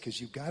again, guys,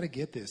 because you've got to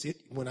get this.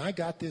 When I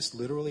got this,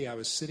 literally, I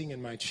was sitting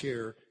in my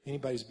chair.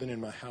 Anybody who's been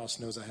in my house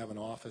knows I have an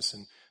office,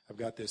 and I've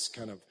got this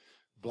kind of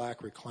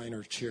black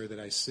recliner chair that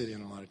I sit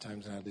in a lot of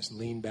times, and I just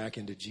lean back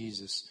into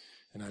Jesus,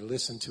 and I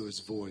listen to His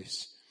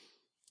voice.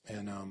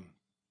 And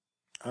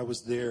I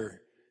was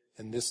there,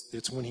 and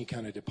it's when He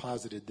kind of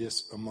deposited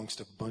this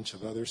amongst a bunch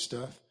of other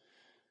stuff.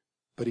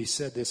 But He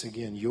said this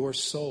again, your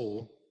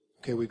soul,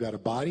 okay, we've got a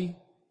body.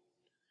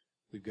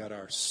 We've got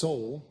our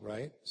soul,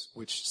 right,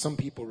 which some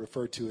people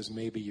refer to as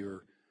maybe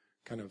your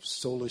kind of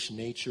soulish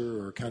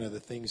nature or kind of the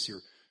things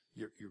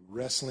you're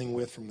wrestling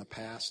with from the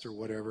past or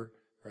whatever,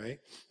 right?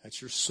 That's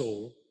your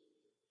soul.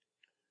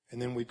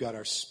 And then we've got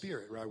our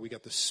spirit, right? We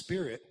got the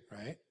Spirit,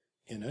 right,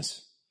 in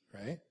us,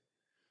 right?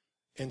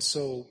 And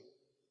so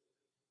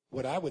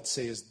what I would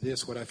say is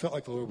this, what I felt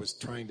like the Lord was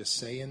trying to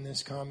say in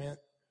this comment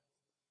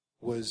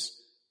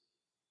was,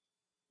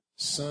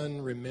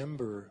 son,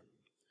 remember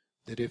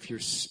that if you're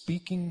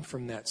speaking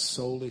from that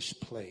soulish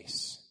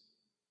place,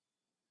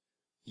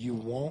 you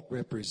won't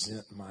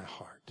represent my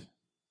heart.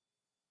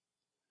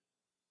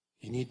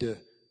 You need to,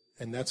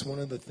 and that's one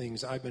of the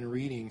things I've been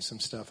reading some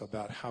stuff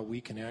about how we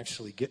can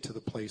actually get to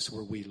the place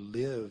where we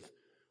live,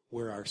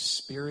 where our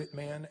spirit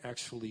man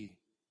actually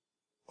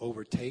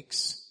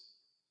overtakes,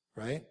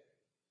 right?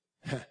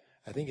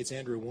 I think it's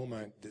Andrew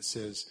Womack that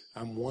says,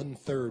 I'm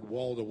 1/3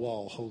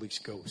 wall-to-wall Holy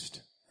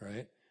Ghost,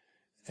 right?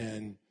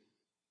 And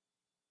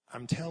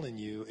I'm telling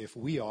you, if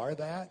we are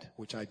that,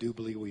 which I do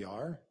believe we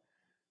are,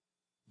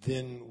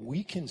 then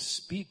we can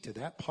speak to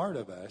that part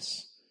of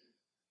us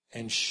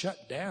and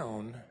shut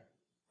down,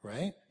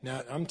 right?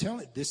 Now, I'm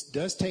telling you, this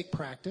does take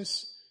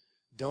practice.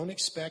 Don't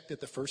expect that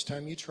the first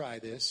time you try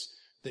this,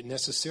 that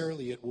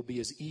necessarily it will be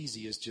as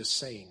easy as just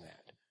saying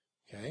that,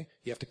 okay?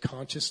 You have to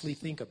consciously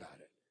think about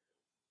it.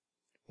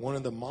 One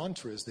of the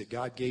mantras that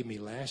God gave me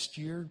last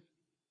year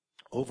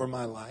over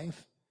my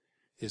life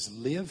is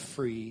live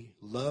free,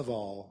 love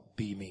all,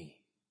 be me.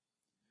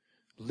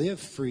 Live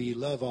free,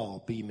 love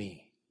all, be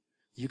me.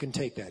 You can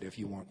take that if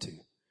you want to.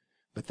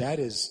 But that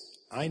is,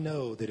 I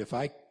know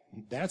that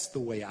that's the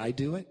way I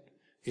do it,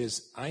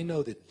 is I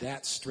know that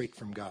that's straight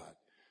from God.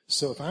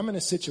 So if I'm in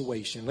a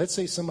situation, let's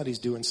say somebody's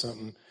doing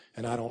something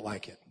and I don't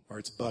like it, or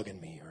it's bugging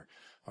me, or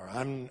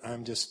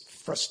I'm just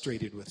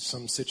frustrated with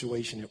some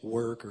situation at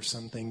work or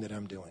something that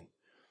I'm doing.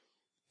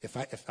 If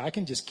I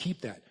can just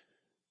keep that,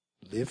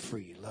 live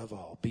free, love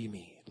all, be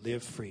me.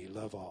 Live free,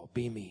 love all,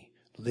 be me.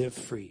 Live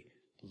free,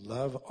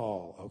 love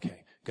all.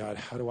 Okay, God,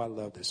 how do I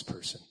love this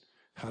person?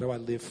 How do I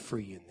live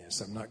free in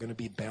this? I'm not going to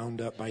be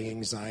bound up by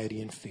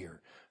anxiety and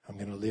fear. I'm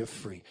going to live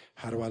free.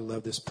 How do I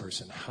love this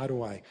person? How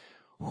do I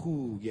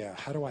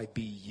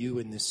be you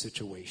in this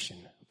situation?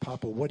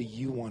 Papa, what do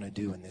you want to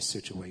do in this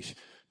situation?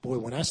 Boy,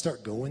 when I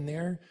start going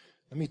there,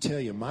 let me tell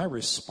you, my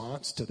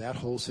response to that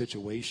whole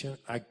situation,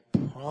 I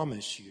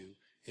promise you,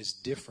 is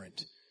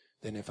different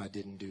than if I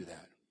didn't do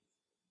that.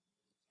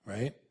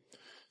 Right?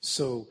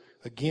 So,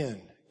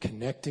 again,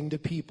 connecting to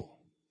people.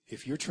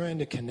 If you're trying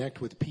to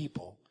connect with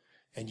people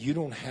and you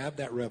don't have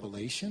that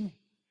revelation,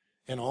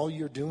 and all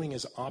you're doing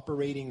is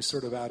operating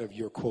sort of out of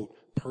your, quote,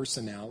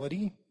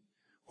 personality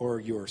or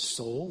your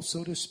soul,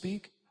 so to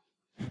speak,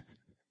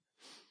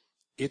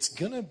 it's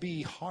going to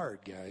be hard,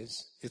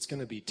 guys. It's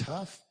going to be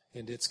tough,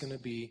 and it's going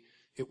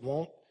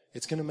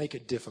to make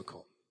it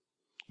difficult.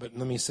 But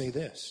let me say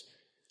this.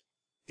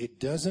 It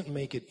doesn't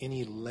make it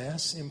any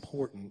less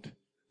important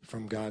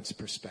from God's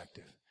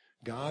perspective.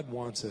 God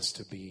wants us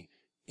to be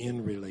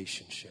in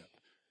relationship,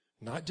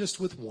 not just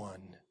with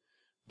one,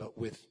 but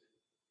with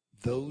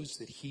those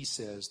that he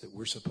says that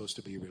we're supposed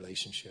to be in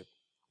relationship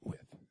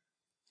with.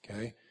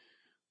 Okay?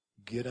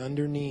 Get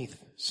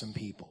underneath some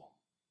people.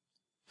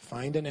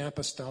 Find an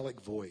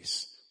apostolic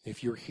voice.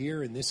 If you're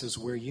here and this is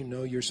where you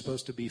know you're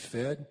supposed to be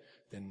fed,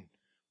 then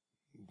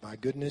by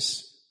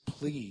goodness,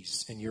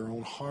 please, in your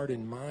own heart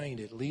and mind,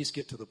 at least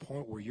get to the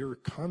point where you're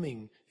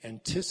coming,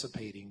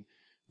 anticipating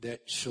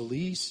that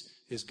Shalice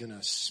is going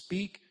to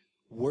speak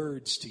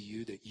words to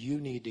you that you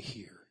need to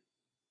hear.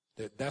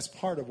 That's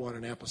part of what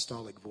an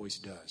apostolic voice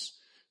does.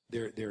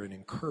 They're an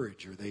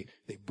encourager. They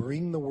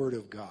bring the word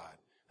of God.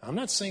 I'm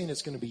not saying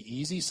it's going to be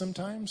easy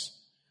sometimes,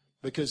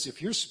 because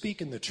if you're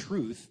speaking the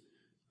truth,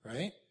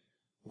 right,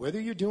 whether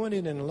you're doing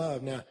it in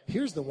love. Now,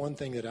 here's the one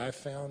thing that I've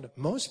found.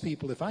 Most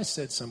people, if I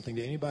said something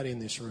to anybody in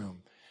this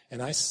room,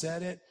 and I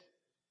said it,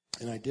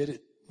 and I did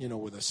it,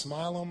 with a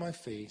smile on my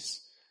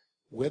face,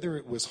 whether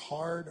it was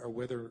hard or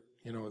whether,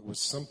 it was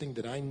something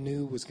that I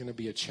knew was going to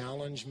be a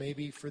challenge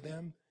maybe for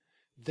them,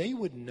 they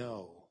would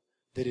know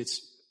that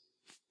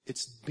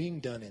it's being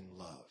done in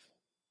love,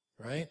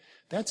 right?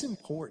 That's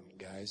important,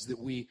 guys, that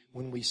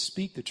when we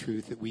speak the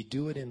truth, that we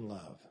do it in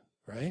love,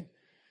 right?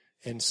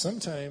 And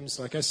sometimes,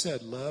 like I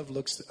said, love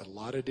looks a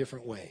lot of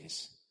different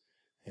ways,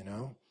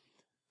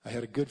 I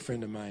had a good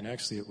friend of mine,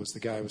 actually, it was the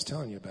guy I was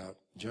telling you about,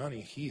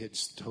 Johnny. He had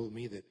told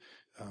me that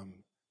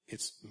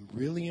it's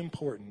really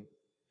important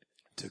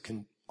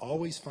to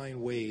always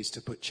find ways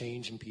to put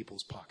change in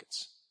people's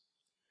pockets.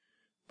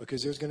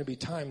 Because there's going to be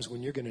times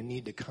when you're going to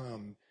need to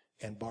come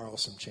and borrow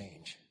some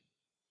change.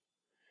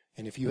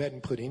 And if you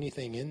hadn't put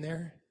anything in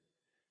there,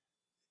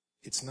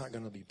 it's not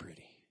going to be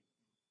pretty.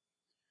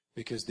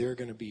 Because they're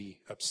going to be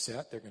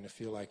upset. They're going to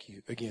feel like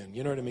you, again,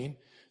 you know what I mean?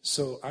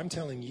 So I'm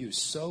telling you,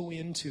 sow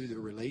into the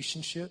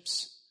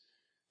relationships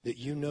that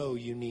you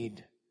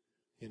need,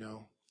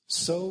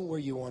 sow where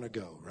you want to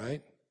go,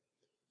 right?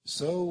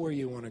 Sow where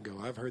you want to go.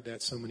 I've heard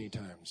that so many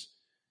times.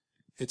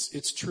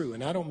 It's true.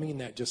 And I don't mean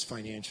that just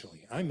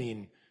financially. I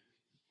mean,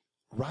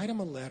 write them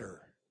a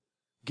letter.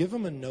 Give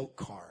them a note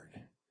card.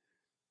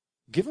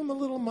 Give them a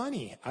little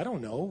money. I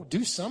don't know.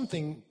 Do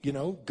something,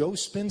 go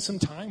spend some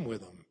time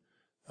with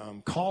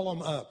them. Call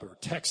them up or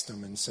text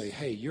them and say,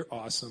 hey, you're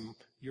awesome.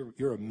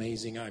 You're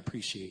amazing. I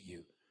appreciate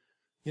you.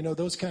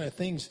 Those kind of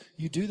things.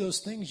 You do those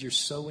things, you're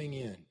sowing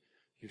in.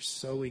 You're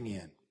sowing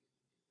in.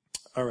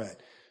 All right.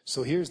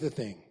 So here's the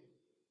thing.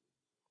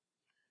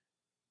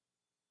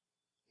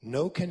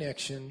 No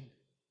connection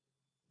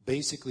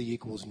basically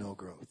equals no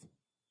growth.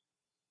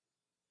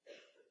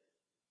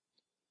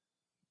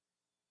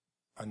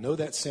 I know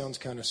that sounds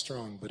kind of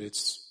strong, but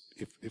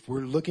if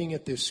we're looking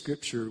at this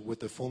scripture with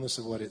the fullness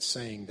of what it's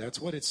saying, that's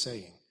what it's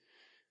saying.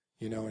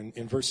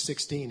 In verse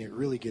 16, it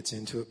really gets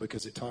into it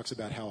because it talks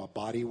about how a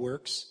body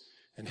works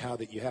and how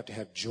that you have to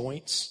have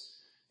joints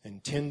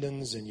and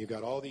tendons and you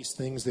got all these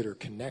things that are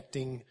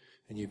connecting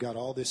and you got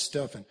all this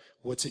stuff. And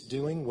what's it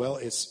doing? Well,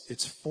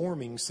 it's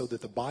forming so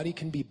that the body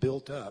can be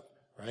built up,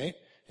 right?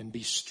 And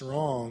be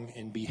strong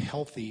and be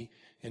healthy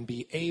and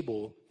be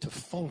able to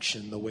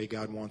function the way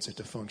God wants it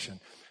to function.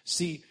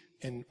 See,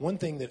 and one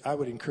thing that I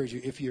would encourage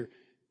you,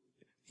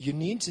 you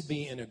need to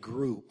be in a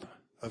group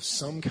of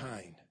some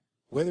kind,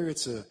 Whether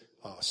it's a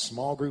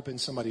small group in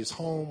somebody's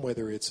home,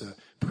 whether it's a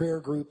prayer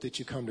group that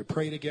you come to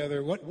pray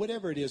together,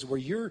 whatever it is, where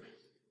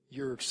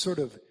you're sort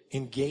of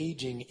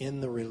engaging in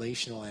the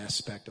relational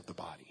aspect of the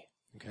body,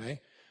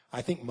 okay?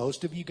 I think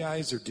most of you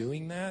guys are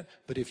doing that,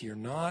 but if you're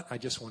not, I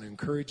just want to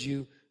encourage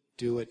you,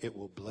 do it. It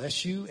will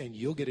bless you, and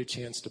you'll get a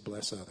chance to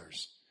bless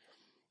others.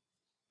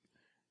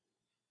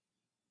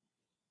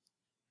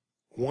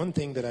 One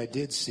thing that I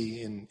did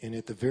see, and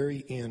at the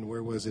very end,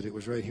 where was it? It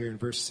was right here in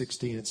verse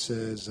 16. It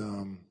says,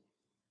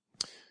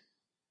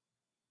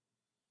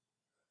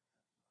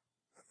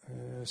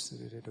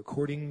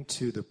 according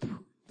to the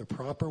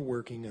proper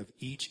working of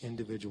each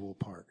individual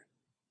part.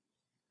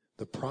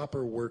 The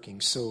proper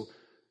working. So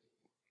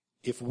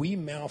if we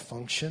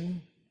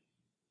malfunction,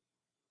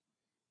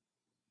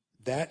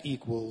 that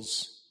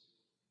equals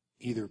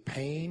either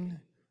pain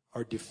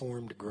or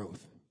deformed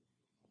growth.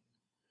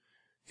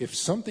 If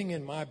something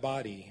in my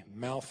body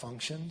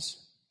malfunctions,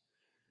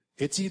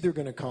 it's either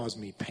going to cause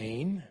me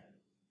pain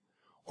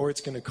or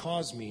it's going to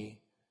cause me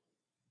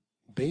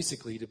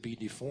basically to be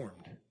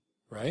deformed,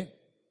 right?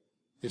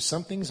 If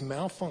something's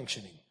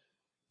malfunctioning,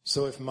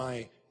 so if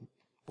my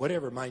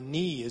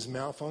knee is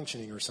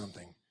malfunctioning or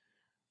something,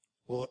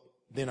 well,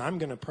 then I'm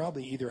going to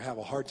probably either have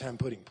a hard time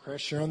putting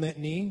pressure on that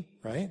knee,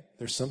 right?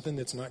 There's something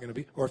that's not going to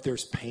be, or if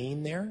there's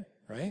pain there,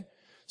 right?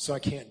 So I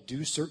can't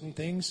do certain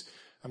things.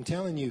 I'm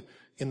telling you,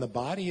 in the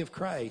body of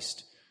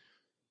Christ,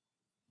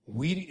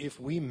 if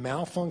we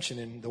malfunction,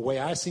 and the way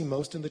I see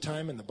most of the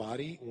time in the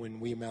body when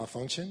we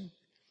malfunction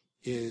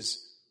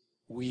is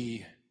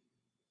we're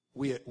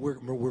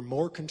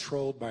more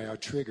controlled by our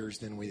triggers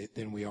than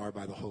we are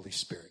by the Holy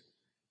Spirit.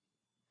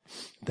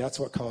 That's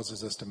what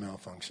causes us to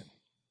malfunction.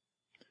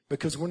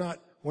 Because we're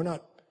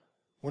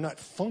not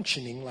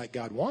functioning like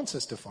God wants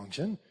us to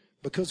function,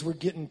 because we're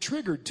getting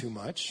triggered too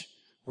much.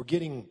 We're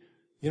getting,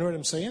 you know what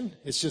I'm saying?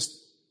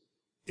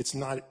 It's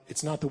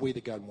not the way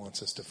that God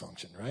wants us to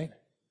function, right?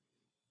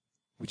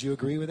 Would you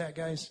agree with that,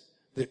 guys?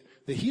 That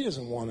He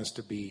doesn't want us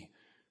to be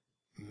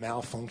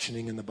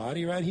malfunctioning in the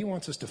body, right? He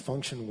wants us to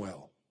function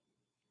well.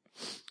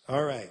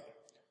 All right.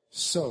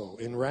 So,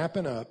 in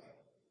wrapping up,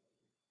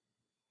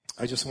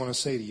 I just want to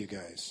say to you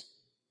guys,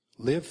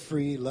 live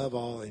free, love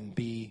all, and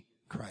be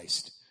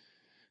Christ.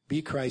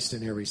 Be Christ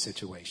in every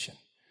situation.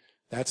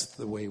 That's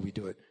the way we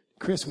do it.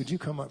 Chris, would you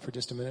come up for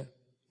just a minute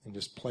and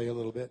just play a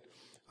little bit?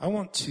 I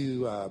want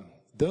to,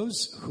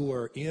 those who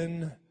are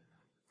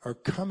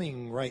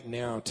coming right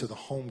now to the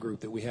home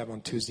group that we have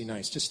on Tuesday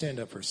nights, just stand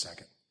up for a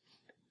second.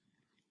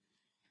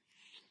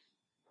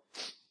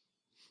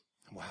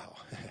 Wow.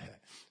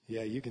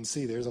 Yeah, you can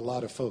see there's a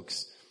lot of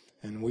folks.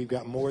 And we've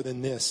got more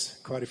than this.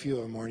 Quite a few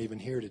of them aren't even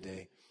here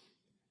today.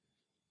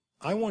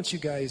 I want you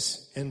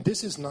guys, and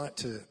this is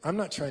I'm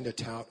not trying to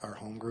tout our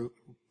home group.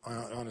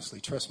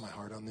 Honestly, trust my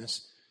heart on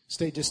this.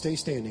 Just stay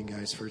standing,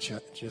 guys,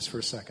 just for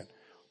a second.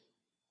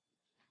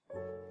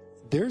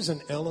 There's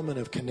an element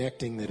of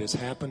connecting that has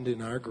happened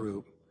in our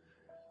group.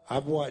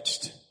 I've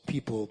watched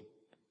people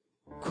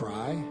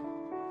cry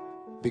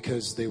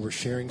because they were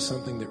sharing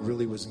something that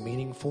really was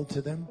meaningful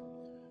to them.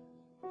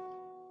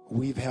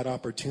 We've had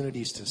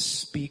opportunities to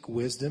speak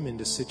wisdom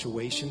into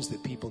situations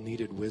that people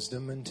needed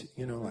wisdom and,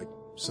 like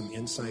some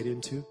insight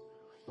into.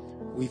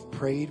 We've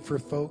prayed for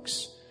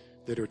folks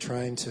that are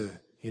trying to,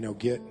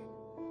 get,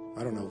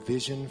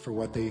 vision for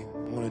what they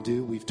want to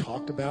do. We've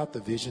talked about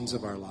the visions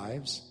of our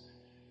lives.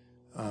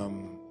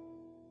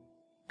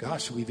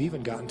 We've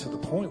even gotten to the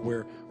point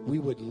where we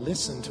would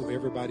listen to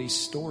everybody's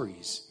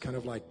stories, kind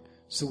of like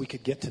so we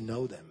could get to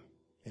know them,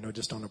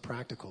 just on a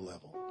practical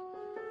level.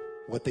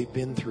 What they've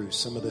been through,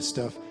 some of the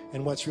stuff.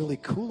 And what's really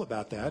cool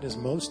about that is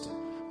most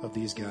of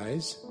these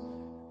guys,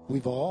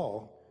 we've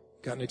all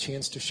gotten a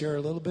chance to share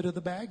a little bit of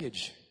the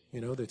baggage,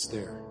 that's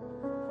there.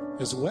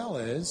 As well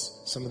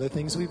as some of the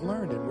things we've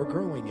learned and we're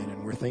growing in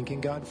and we're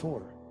thanking God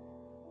for.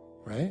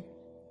 Right?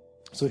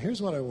 So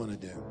here's what I want to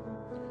do.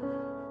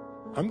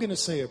 I'm going to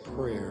say a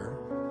prayer,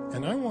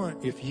 and I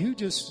want, if you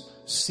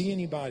just see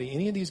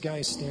any of these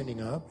guys standing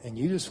up, and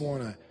you just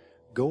want to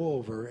go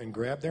over and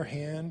grab their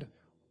hand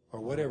or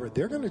whatever,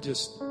 they're going to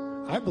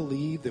I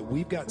believe that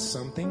we've got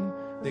something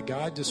that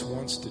God just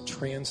wants to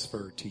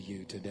transfer to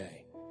you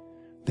today.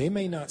 They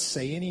may not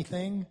say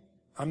anything.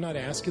 I'm not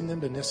asking them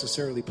to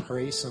necessarily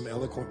pray some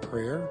eloquent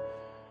prayer,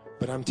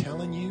 but I'm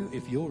telling you,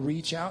 if you'll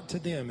reach out to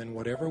them in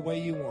whatever way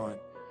you want,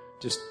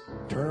 just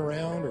turn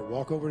around or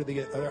walk over to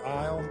the other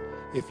aisle.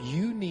 If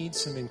you need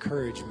some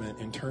encouragement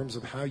in terms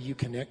of how you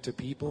connect to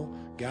people,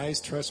 guys,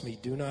 trust me,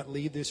 do not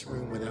leave this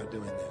room without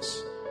doing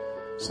this.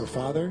 So,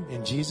 Father,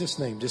 in Jesus'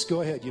 name, just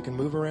go ahead. You can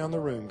move around the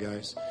room,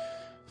 guys.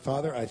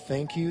 Father, I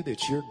thank you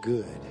that you're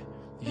good.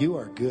 You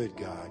are good,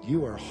 God.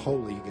 You are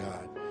holy,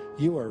 God.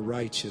 You are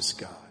righteous,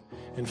 God.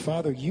 And,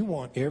 Father, you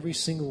want every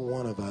single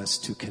one of us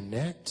to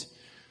connect.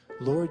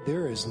 Lord,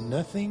 there is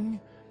nothing,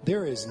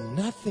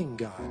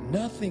 God,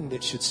 nothing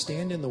that should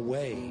stand in the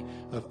way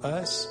of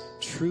us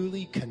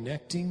truly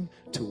connecting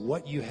to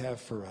what you have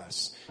for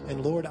us.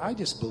 And, Lord, I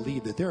just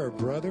believe that there are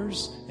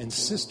brothers and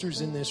sisters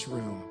in this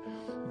room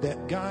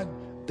that, God,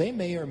 they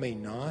may or may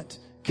not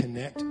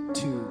connect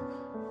to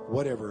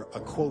whatever, a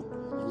quote,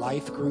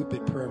 life group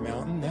at Prayer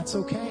Mountain, that's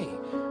okay.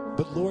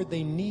 But Lord,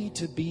 they need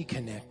to be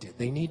connected.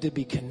 They need to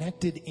be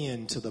connected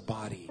into the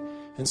body.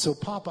 And so,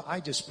 Papa, I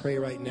just pray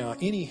right now,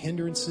 any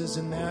hindrances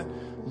in that,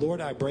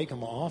 Lord, I break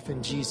them off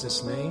in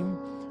Jesus' name.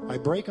 I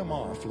break them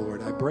off,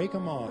 Lord. I break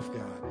them off,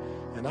 God.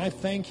 And I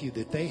thank you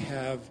that they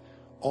have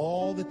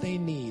all that they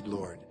need,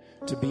 Lord,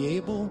 to be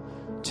able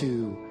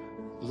to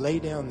lay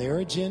down their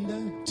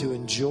agenda, to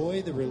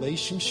enjoy the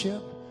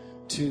relationship,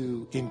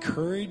 to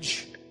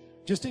encourage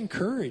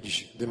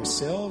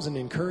themselves and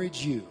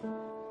encourage you.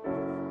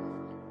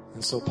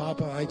 And so,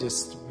 Papa,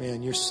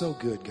 man, you're so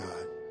good,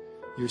 God.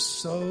 You're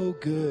so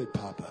good,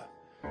 Papa.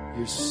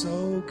 You're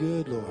so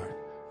good, Lord.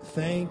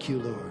 Thank you,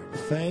 Lord.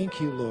 Thank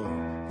you,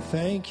 Lord.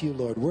 Thank you,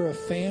 Lord. We're a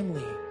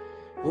family.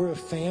 We're a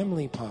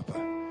family, Papa.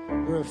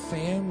 We're a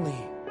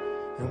family.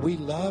 And we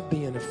love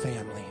being a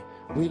family.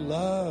 We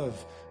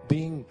love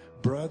being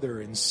brother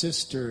and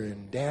sister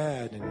and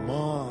dad and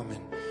mom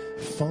and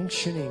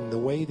functioning the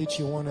way that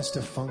you want us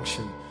to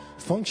function.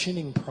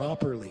 Functioning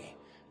properly.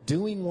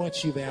 Doing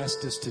what you've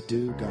asked us to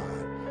do,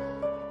 God.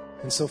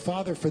 And so,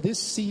 Father, for this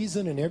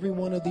season and every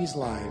one of these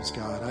lives,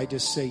 God, I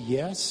just say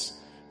yes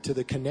to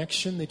the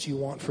connection that you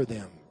want for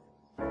them.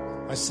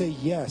 I say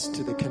yes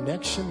to the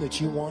connection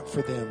that you want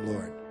for them,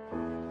 Lord.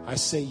 I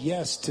say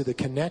yes to the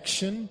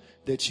connection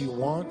that you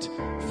want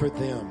for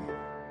them.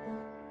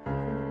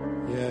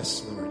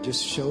 Yes, Lord.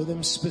 Just show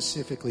them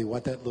specifically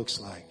what that looks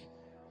like.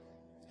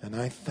 And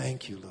I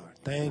thank you, Lord.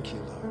 Thank you,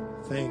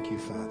 Lord. Thank you,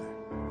 Father.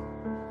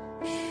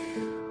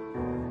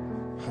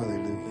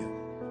 Hallelujah.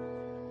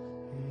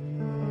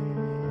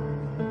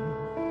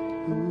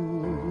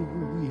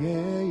 Ooh,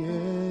 yeah,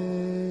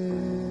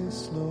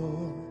 yes,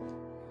 Lord.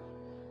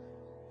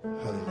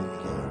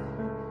 Hallelujah,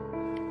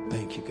 Lord.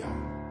 Thank you,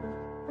 God.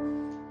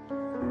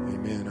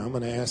 Amen. I'm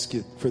going to ask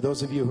you, for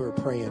those of you who are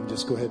praying,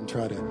 just go ahead and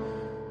try to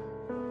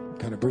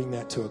kind of bring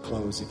that to a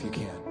close if you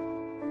can.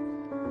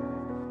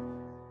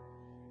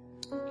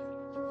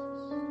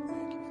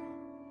 Thank you,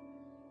 Father.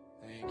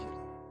 Thank you,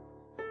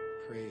 Lord.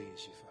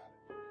 Praise you,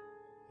 Father.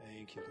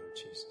 Thank you, Lord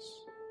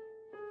Jesus.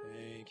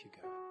 Thank you,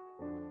 God.